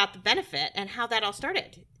little bit about the benefit and how that all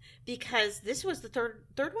started, because this was the third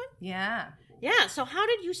one. Yeah. Yeah. So how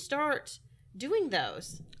did you start doing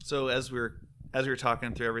those? So as we were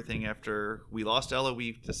talking through everything after we lost Ella,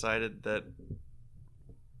 we decided that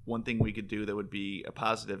one thing we could do that would be a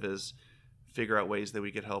positive is figure out ways that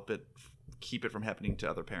we could help it keep it from happening to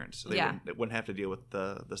other parents, so they wouldn't have to deal with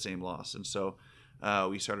the same loss. And so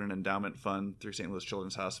we started an endowment fund through St. Louis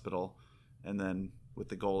Children's Hospital, and then with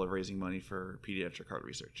the goal of raising money for pediatric heart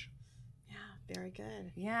research. Yeah, very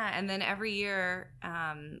good. Yeah, and then every year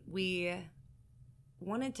we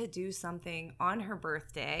wanted to do something on her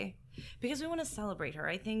birthday because we want to celebrate her.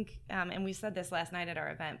 I think, and we said this last night at our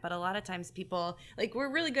event, but a lot of times people, like, we're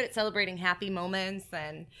really good at celebrating happy moments,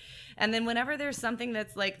 and then whenever there's something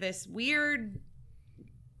that's like this weird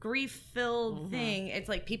grief-filled thing, it's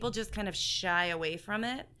like people just kind of shy away from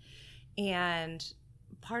it. And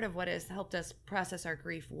part of what has helped us process our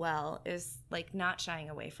grief well is like not shying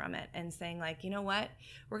away from it and saying, like, you know what,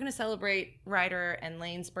 we're going to celebrate Ryder and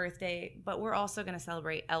Lane's birthday, but we're also going to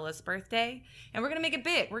celebrate Ella's birthday, and we're going to make it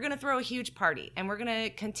big. We're going to throw a huge party, and we're going to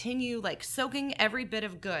continue like soaking every bit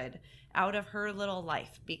of good out of her little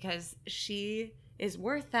life because she is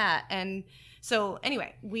worth that. And so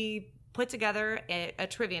anyway, we put together a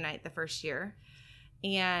trivia night the first year,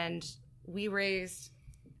 and we raised,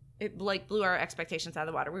 it like blew our expectations out of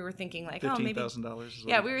the water. We were thinking like, $15,000.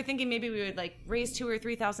 Yeah, we were thinking maybe we would like raise $2,000 or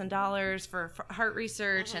 $3,000 for heart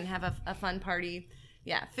research and have a fun party.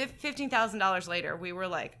 Yeah, $15,000 later, we were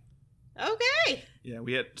like, okay. Yeah,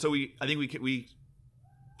 I think we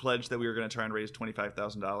pledged that we were going to try and raise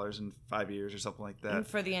 $25,000 in 5 years or something like that. and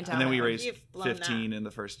for the And endowment. then we You've raised blown 15 that. in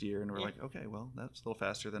the first year, and we're like, okay, well, that's a little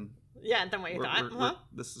faster than Than what you thought.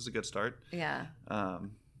 this is a good start. Yeah.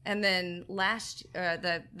 Um, And then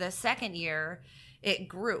the second year, it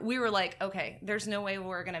grew. We were like, okay, there's no way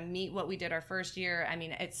we're going to meet what we did our first year. I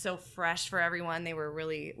mean, it's so fresh for everyone. They were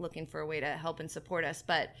really looking for a way to help and support us.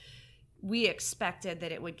 But we expected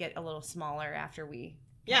that it would get a little smaller after we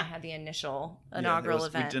had the initial inaugural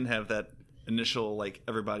event. We didn't have that initial, like,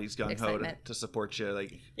 everybody's gung-ho Excitement. to support you.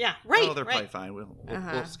 Like, Right. oh, they're probably fine.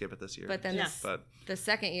 We'll skip it this year. But then but the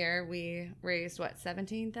second year, we raised, what,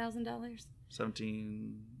 $17,000?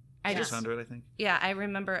 17,600, I think. Yeah, I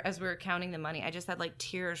remember as we were counting the money, I just had like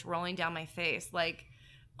tears rolling down my face. Like,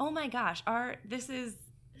 oh my gosh, this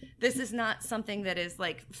is not something that is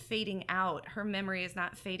like fading out. Her memory is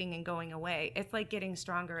not fading and going away. It's like getting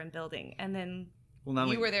stronger and building. And then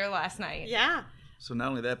you were there last night. Yeah. So not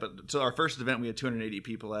only that, but so our first event we had 280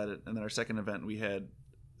 people at it, and then our second event we had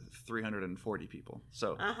 340 people.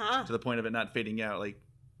 So to the point of it not fading out, like,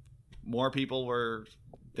 more people were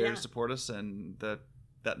there to support us, and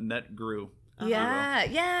that net grew.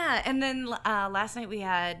 Yeah. And then last night we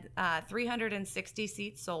had 360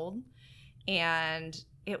 seats sold, and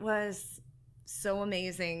it was so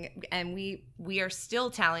amazing. And we are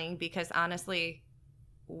still tallying because honestly,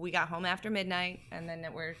 we got home after midnight, and then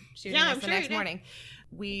we're shooting this the next morning.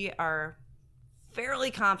 We are fairly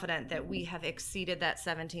confident that we have exceeded that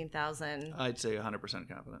 17,000. I'd say 100%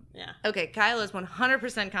 confident. Yeah. Okay, Kyle is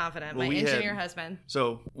 100% confident. Well, my engineer husband.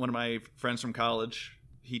 So one of my friends from college,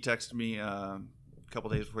 he texted me a couple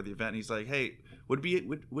days before the event. And he's like, "Hey, would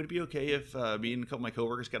it be okay if me and a couple of my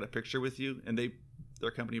coworkers got a picture with you?" And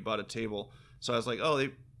their company bought a table. So I was like, "Oh,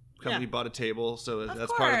 the company bought a table, so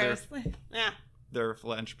that's part of their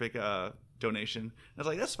philanthropic donation." I was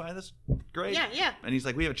like, "That's fine. That's great." Yeah. And he's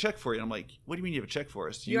like, "We have a check for you." And I'm like, "What do you mean you have a check for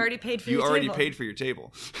us? You already paid for your table. You already paid for your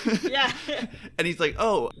table." Yeah. And he's like,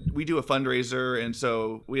 "Oh, we do a fundraiser, and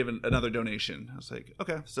so we have another donation." I was like,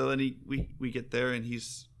 "Okay." So then we get there, and he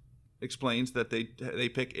explains that they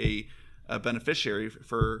pick a beneficiary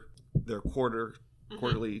for their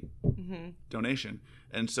quarterly donation,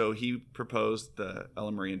 and so he proposed the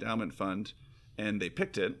Ella Marie Endowment Fund, and they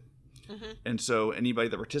picked it. And so anybody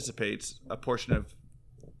that participates, a portion of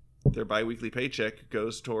their biweekly paycheck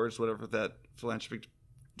goes towards whatever that philanthropic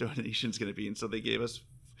donation is going to be. And so they gave us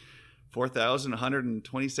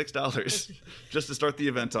 $4,126 just to start the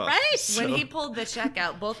event off. Right. So- When he pulled the check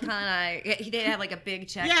out, both Con and I, he did have like a big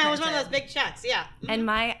check. Yeah, it was one of printed. those big checks. Yeah. And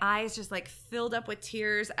my eyes just like filled up with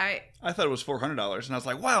tears. I thought it was $400, and I was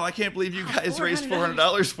like, wow, I can't believe you guys raised $400.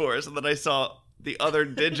 $400 for us. And then I saw the other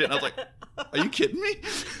digit, and I was like, are you kidding me?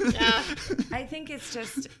 Yeah. I think it's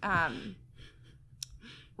just,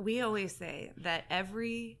 we always say that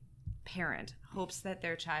every parent hopes that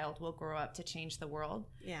their child will grow up to change the world.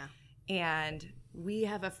 Yeah. And we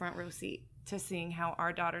have a front row seat to seeing how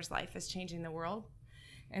our daughter's life is changing the world.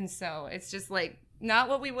 And so it's just like not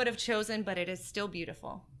what we would have chosen, but it is still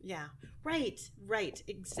beautiful. Yeah. Right.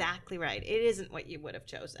 Exactly right. It isn't what you would have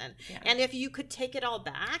chosen. Yeah. And if you could take it all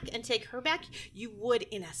back and take her back, you would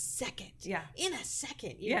in a second. Yeah. In a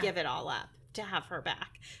second, you Yeah. give it all up to have her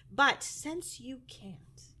back. But since you can't.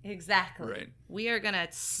 Exactly. Right. We are going to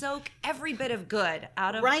soak every bit of good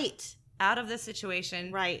out of the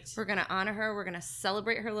situation. Right. We're going to honor her. We're going to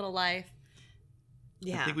celebrate her little life.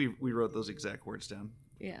 Yeah. I think we wrote those exact words down.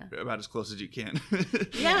 Yeah. About as close as you can.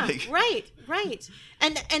 Yeah, Like- right.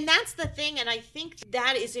 And that's the thing, and I think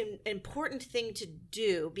that is an important thing to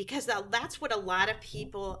do because that's what a lot of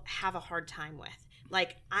people have a hard time with.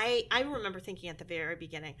 Like, I remember thinking at the very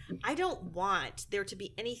beginning, I don't want there to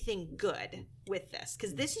be anything good with this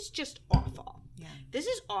because this is just awful. Yeah. This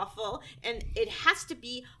is awful, and it has to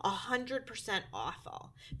be 100%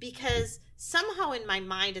 awful because somehow in my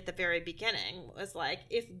mind at the very beginning was like,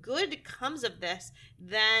 if good comes of this,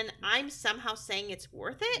 then I'm somehow saying it's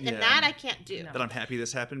worth it, Yeah. and that I can't do. No. That I'm happy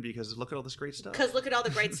this happened because look at all this great stuff. Because look at all the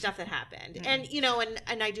great stuff that happened. And, you know,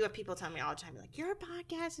 and I do have people tell me all the time, like, your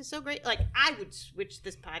podcast is so great. Like, I would switch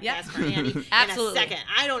this podcast Yep. for Annie in Absolutely. a second.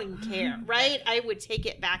 I don't even care, right? I would take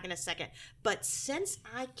it back in a second. But since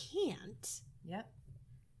I can't, Yep.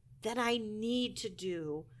 then I need to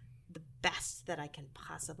do the best that I can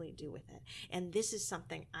possibly do with it. And this is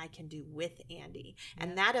something I can do with Andy.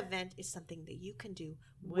 And that event is something that you can do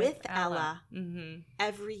with Ella Mm-hmm.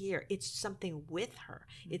 every year. It's something with her.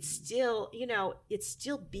 It's still, it's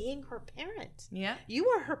still being her parent. Yeah. You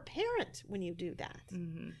are her parent when you do that.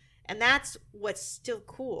 Mm-hmm. And that's what's still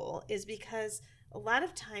cool is because a lot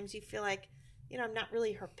of times you feel like, I'm not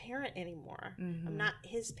really her parent anymore. Mhm. I'm not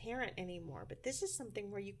his parent anymore. But this is something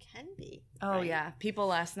where you can be. Oh right? yeah, people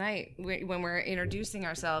last night when we're introducing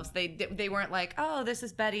ourselves, they weren't like, oh, this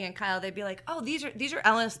is Betty and Kyle. They'd be like, oh, these are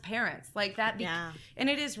Ella's parents, like that. Yeah. And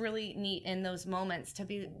it is really neat in those moments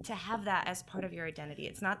to have that as part of your identity.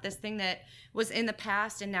 It's not this thing that was in the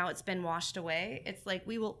past and now it's been washed away. It's like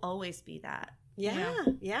we will always be that. Yeah.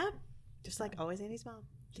 Yeah. Just like always Annie's mom.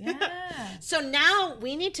 Yeah. So now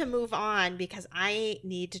we need to move on because I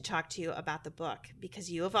need to talk to you about the book because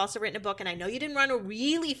you have also written a book and I know you didn't want to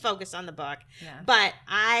really focus on the book, Yeah. but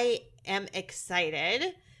I am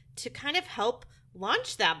excited to kind of help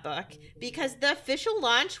launch that book because the official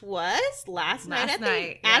launch was last night at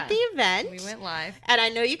the event. We went live. And I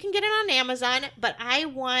know you can get it on Amazon, but I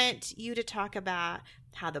want you to talk about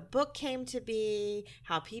how the book came to be,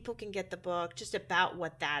 how people can get the book, just about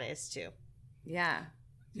what that is too. Yeah.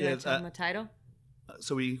 You Yeah, want to tell them the title?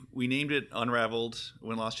 So we named it Unraveled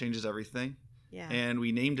When Loss Changes Everything. Yeah. And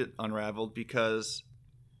we named it Unraveled because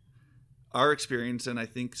our experience, and I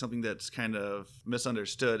think something that's kind of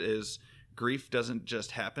misunderstood, is grief doesn't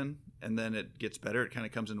just happen and then it gets better. It kind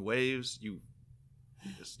of comes in waves. You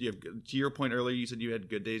have, to your point earlier, you said you had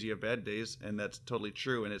good days, you have bad days, and that's totally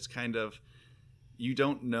true. And it's kind of, you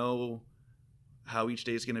don't know how each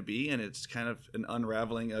day is going to be, and it's kind of an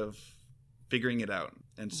unraveling of figuring it out.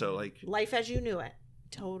 And so, like, Life as you knew it,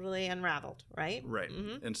 totally unraveled, right? right.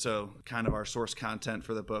 Mhm. And so kind of our source content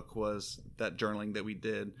for the book was that journaling that we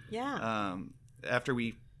did. Yeah. After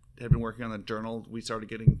we had been working on the journal, we started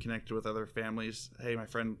getting connected with other families. Hey, my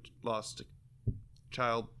friend lost a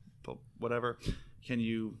child, whatever. Can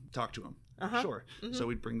you talk to him? Uh-huh. Sure. Mhm. So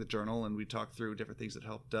we'd bring the journal and we'd talk through different things that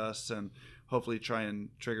helped us and hopefully try and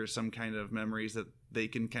trigger some kind of memories that they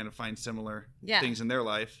can kind of find similar things in their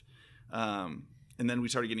life. And then we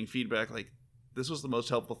started getting feedback like, this was the most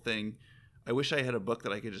helpful thing. I wish I had a book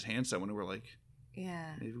that I could just hand someone. And we're like,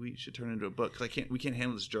 Yeah. maybe we should turn it into a book. 'Cause we can't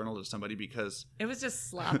handle this journal to somebody because It was just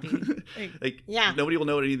sloppy. like Yeah. nobody will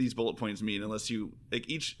know what any of these bullet points mean unless you like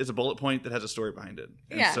each is a bullet point that has a story behind it.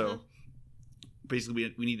 And Yeah. so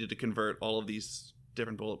basically we needed to convert all of these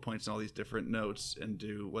different bullet points and all these different notes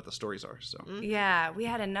into what the stories are. So Yeah, we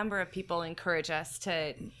had a number of people encourage us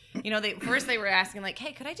to, they were asking like,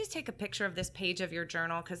 hey, could I just take a picture of this page of your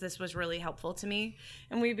journal? Because this was really helpful to me.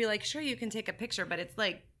 And we'd be like, sure, you can take a picture, but it's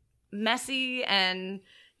like messy and,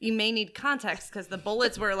 you may need context because the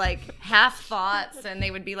bullets were like half thoughts and they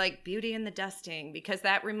would be like beauty in the dusting because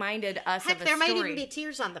that reminded us Heck, of a there story. might even be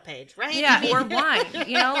tears on the page, right? Yeah, or wine.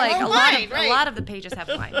 You know, like Or a wine, lot of the pages have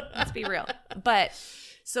wine. Let's be real. But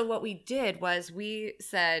so what we did was we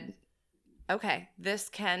said, okay,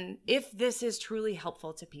 if this is truly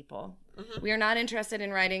helpful to people, we are not interested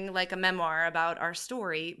in writing like a memoir about our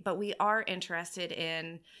story, but we are interested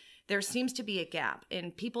in, there seems to be a gap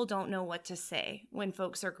and people don't know what to say when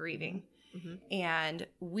folks are grieving. And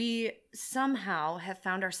we somehow have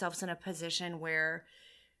found ourselves in a position where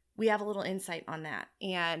we have a little insight on that.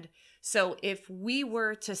 And so if we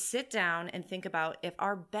were to sit down and think about if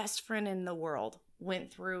our best friend in the world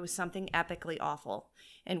went through something epically awful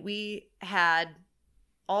and we had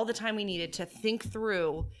all the time we needed to think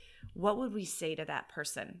through what would we say to that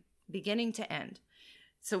person beginning to end.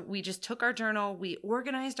 So we just took our journal, we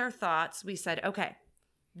organized our thoughts, we said, okay,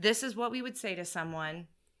 this is what we would say to someone.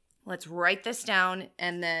 Let's write this down.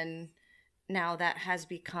 And then now that has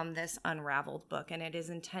become this unraveled book, and it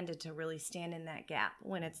is intended to really stand in that gap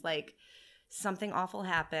when it's like something awful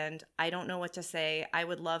happened. I don't know what to say. I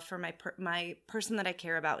would love for my person that I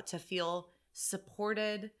care about to feel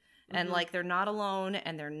supported and like they're not alone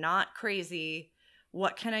and they're not crazy.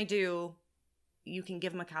 What can I do? You can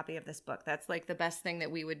give them a copy of this book. That's like the best thing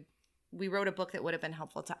that we wrote a book that would have been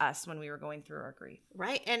helpful to us when we were going through our grief.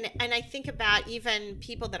 Right. And I think about even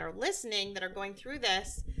people that are listening that are going through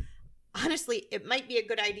this. Honestly, it might be a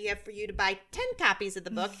good idea for you to buy 10 copies of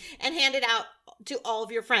the book and hand it out to all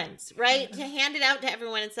of your friends, right? To hand it out to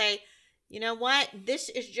everyone and say, you know what? This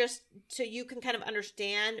is just so you can kind of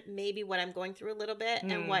understand maybe what I'm going through a little bit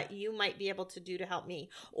and what you might be able to do to help me.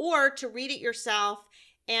 Or to read it yourself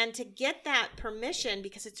and to get that permission,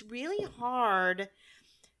 because it's really hard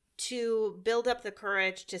to build up the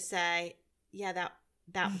courage to say, yeah,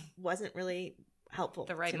 that wasn't really helpful.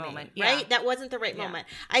 The right to moment. Me, right? Yeah. That wasn't the right moment.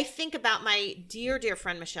 I think about my dear, dear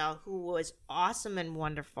friend, Michelle, who was awesome and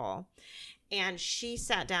wonderful. And she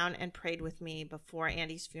sat down and prayed with me before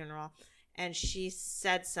Andy's funeral. And she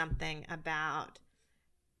said something about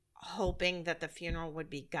hoping that the funeral would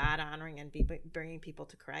be God honoring and be bringing people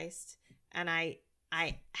to Christ. And I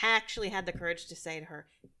actually had the courage to say to her,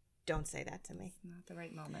 don't say that to me. It's not the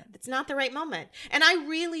right moment. It's not the right moment. And I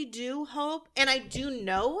really do hope, and I do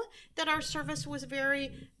know that our service was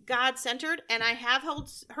very God-centered, and I have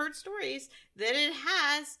heard stories that it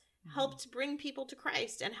has helped bring people to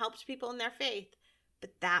Christ and helped people in their faith.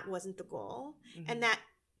 But that wasn't the goal. And that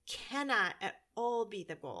cannot at all be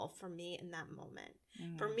the goal for me in that moment.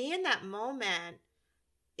 For me in that moment,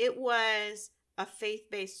 it was a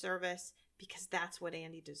faith-based service because that's what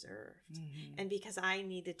Andy deserved. And because I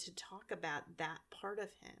needed to talk about that part of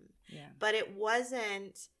him. Yeah. But it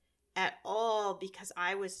wasn't at all because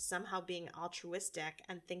I was somehow being altruistic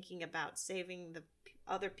and thinking about saving the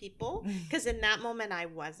other people. Because in that moment, I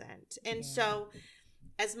wasn't. And so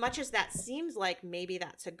as much as that seems like maybe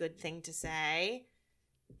that's a good thing to say,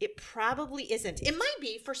 it probably isn't. It might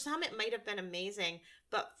be. For some, it might have been amazing.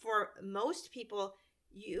 But for most people,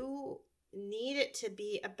 you need it to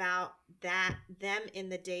be about them in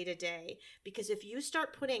the day-to-day. Because if you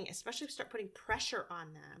start putting pressure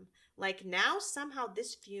on them, like now somehow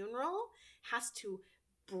this funeral has to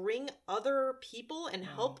bring other people and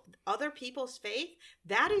help other people's faith,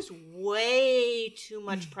 that is way too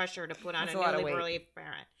much pressure to put on a newly bereaved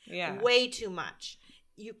parent. Yeah. Way too much.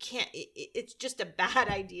 You can't, it's just a bad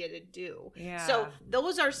idea to do. Yeah. So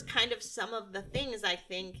those are kind of some of the things I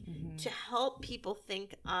think to help people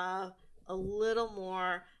think of a little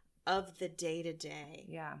more of the day-to-day.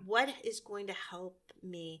 Yeah. What is going to help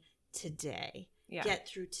me today? Get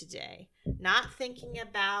through today. Not thinking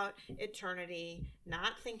about eternity,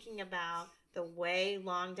 not thinking about the way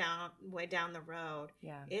down the road.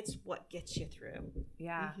 Yeah. It's what gets you through.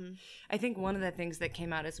 Yeah. I think one of the things that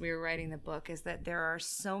came out as we were writing the book is that there are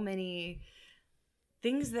so many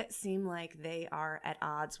things that seem like they are at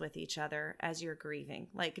odds with each other as you're grieving,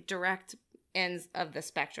 like direct ends of the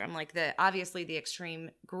spectrum, like obviously the extreme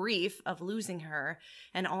grief of losing her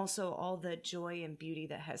and also all the joy and beauty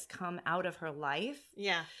that has come out of her life.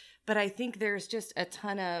 Yeah. But I think there's just a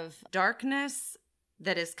ton of darkness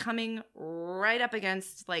that is coming right up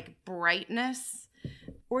against like brightness,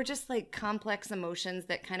 or just like complex emotions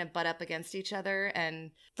that kind of butt up against each other.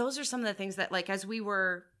 And those are some of the things that, like, as we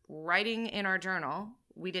were writing in our journal,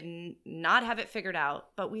 we did not have it figured out,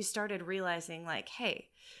 but we started realizing like, hey,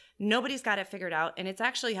 nobody's got it figured out, and it's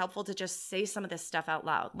actually helpful to just say some of this stuff out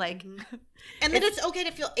loud. Like, and then it's okay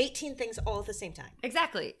to feel 18 things all at the same time.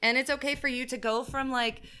 Exactly. And it's okay for you to go from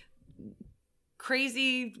like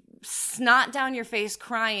crazy snot down your face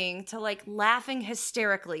crying to like laughing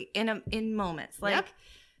hysterically in moments. Like Yep.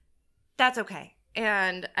 that's okay.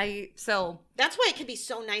 And that's why it can be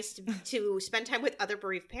so nice to spend time with other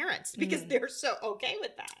bereaved parents, because they're so okay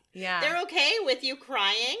with that. yeah. They're okay with you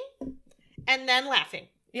crying and then laughing.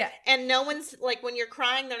 Yeah. And no one's like, when you're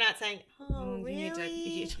crying, they're not saying, oh, You really?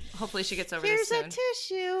 need to, hopefully she gets over Here's this a soon.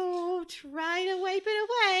 tissue. Try to wipe it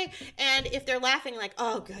away. And if they're laughing, like,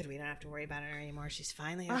 oh, good, we don't have to worry about her anymore. She's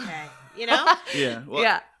finally okay. You know? Yeah. Well,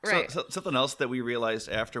 Yeah, right. So something else that we realized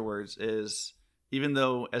afterwards is, even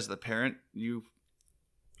though as the parent you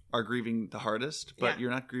are grieving the hardest, but Yeah.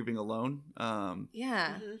 you're not grieving alone.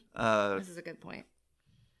 Yeah. Mhm. This is a good point.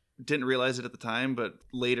 Didn't realize it at the time, but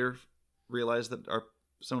later realized that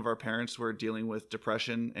some of our parents were dealing with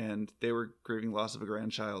depression and they were grieving loss of a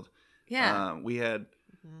grandchild. Yeah. We had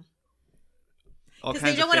all Because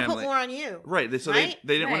kinds they don't of want to family. put more on you. Right. So Right?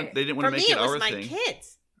 they didn't Right. want they didn't want For to make me, it it was our my thing.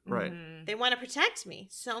 kids. Right. Mhm. They want to protect me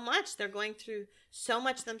so much. They're going through so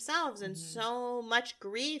much themselves and so much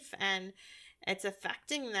grief, and it's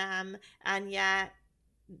affecting them. And yet,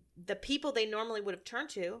 the people they normally would have turned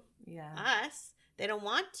to, Yeah. us, they don't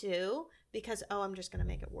want to, because, oh, I'm just going to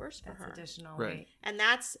make it worse for That's her. additional Right. weight. And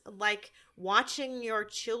that's like watching your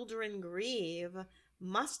children grieve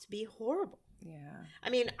must be horrible. Yeah. I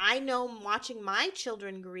mean, I know watching my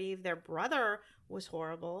children grieve, their brother was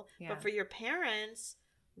horrible. Yeah. But for your parents,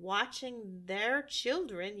 watching their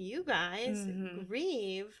children, you guys, Mhm.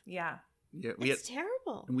 grieve, Yeah. Yeah. it's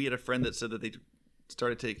terrible. We had a friend that said that they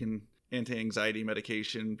started taking anti-anxiety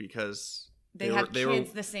medication because They have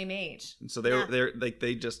kids the same age. and so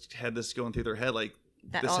they just had this going through their head, like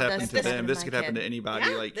That this all happened does to this them, to this my could happen kid. to anybody.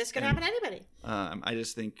 Yeah, Like this could and, happen to anybody. I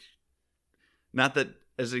just think, not that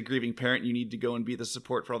as a grieving parent you need to go and be the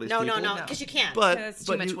support for all these No, people. no, because you can't. But That's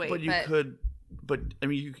too much weight, but you but- could. But I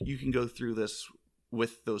mean, you can go through this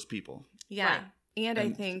with those people. Yeah. Right. And I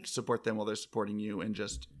think support them while they're supporting you, and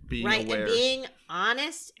just being right, aware. and being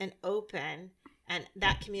honest and open, and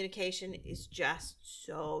that communication is just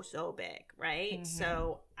so big, right? Mhm.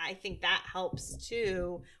 So I think that helps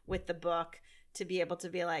too with the book, to be able to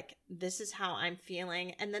be like, this is how I'm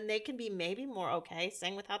feeling, and then they can be maybe more okay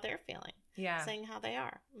saying with how they're feeling, yeah. saying how they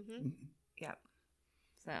are. Yep.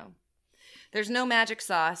 So there's no magic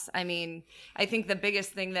sauce. I mean, I think the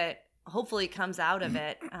biggest thing that hopefully comes out of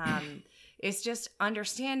it is just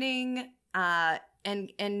understanding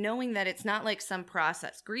and knowing that it's not like some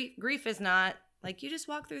process. Grief is not like you just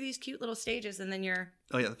walk through these cute little stages and then you're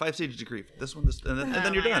Oh yeah, the 5 stages of grief. This one, and then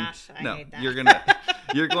Oh you're my done. gosh, I No, hate that.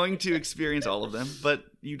 you're going to experience all of them, but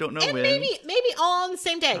you don't know And when. maybe all on the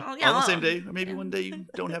same day. Oh, All on the same day, or maybe one day you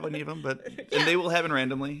don't have any of them, but and they will happen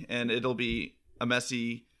randomly, and it'll be a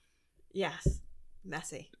messy Yes,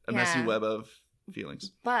 messy. Yeah. web of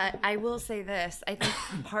feelings. But I will say this. I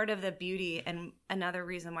think part of the beauty and another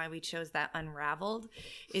reason why we chose that Unraveled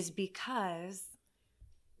is because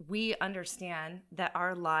we understand that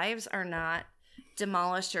our lives are not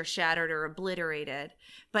demolished or shattered or obliterated,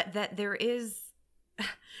 but that there is,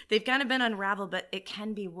 they've kind of been unraveled, but it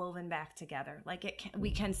can be woven back together. Like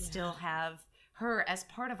we can still have her as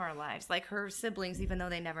part of our lives, like her siblings, even though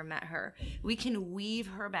they never met her. We can weave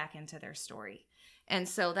her back into their story. And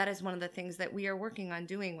so that is one of the things that we are working on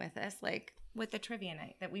doing with this, like with the trivia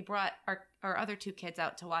night, that we brought our other 2 kids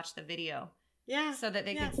out to watch the video Yeah. so that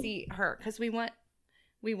they Yeah. could see her, because we want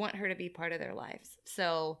her to be part of their lives.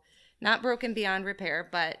 So not broken beyond repair,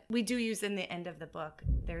 but we do use in the end of the book,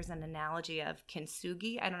 there's an analogy of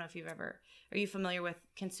kintsugi. I don't know if are you familiar with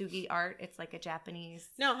kintsugi art? It's like a Japanese.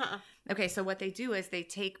 No, Okay, so what they do is they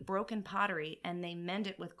take broken pottery and they mend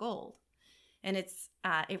it with gold. And it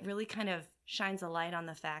really kind of shines a light on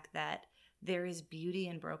the fact that there is beauty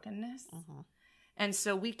in brokenness. Mm-hmm. And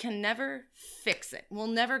so we can never fix it. We'll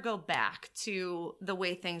never go back to the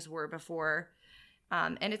way things were before.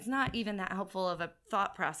 And it's not even that helpful of a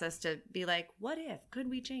thought process to be like, what if? Could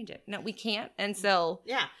we change it? No, we can't. And so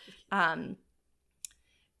yeah.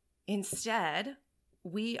 instead,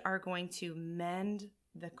 we are going to mend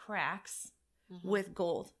the cracks Mm-hmm. with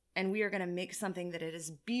gold. And we are going to make something that it is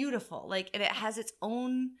beautiful. Like it has its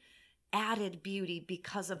own added beauty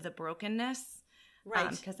because of the brokenness. Right.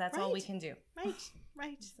 Because that's all we can do. Right.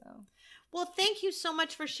 So Well, thank you so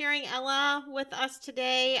much for sharing, Ella, with us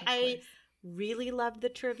today. I really loved the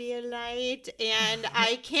trivia night, and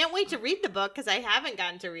I can't wait to read the book because I haven't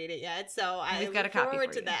gotten to read it yet. So I We've got look a copy forward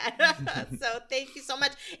for to you. that. So thank you so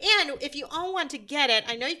much. And if you all want to get it,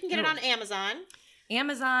 I know you can get it on Amazon.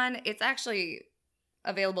 Amazon, it's actually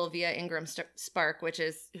available via Ingram Spark, which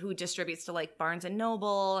is who distributes to like Barnes and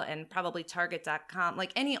Noble and probably Target.com.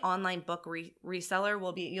 Like any online book reseller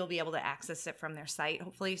you'll be able to access it from their site,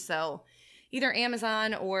 hopefully. So either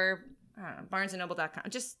Amazon or BarnesandNoble.com.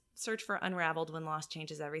 Just search for Unraveled When Loss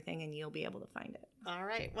Changes Everything and you'll be able to find it. All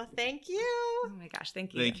right. Well, thank you. Oh my gosh.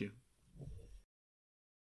 Thank you. Thank you.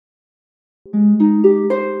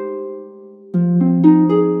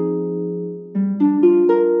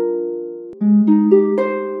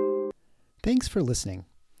 Thanks for listening.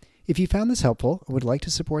 If you found this helpful or would like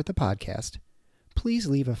to support the podcast, please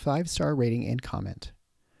leave a 5-star rating and comment.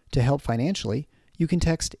 To help financially, you can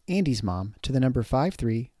text Andy's Mom to the number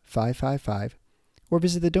 53555 or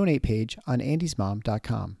visit the donate page on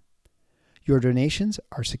andysmom.com. Your donations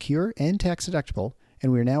are secure and tax deductible,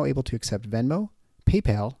 and we are now able to accept Venmo,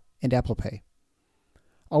 PayPal, and Apple Pay.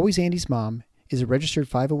 Always Andy's Mom is a registered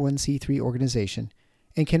 501c3 organization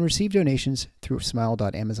and can receive donations through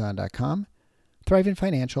smile.amazon.com, Thrivent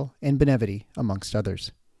Financial, and Benevity, amongst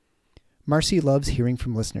others. Marcy loves hearing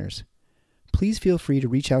from listeners. Please feel free to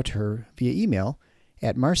reach out to her via email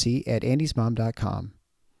at marcy@andysmom.com.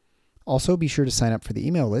 Also, be sure to sign up for the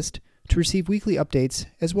email list to receive weekly updates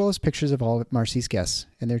as well as pictures of all of Marcy's guests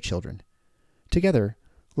and their children. Together,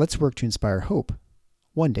 let's work to inspire hope,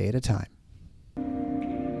 one day at a time.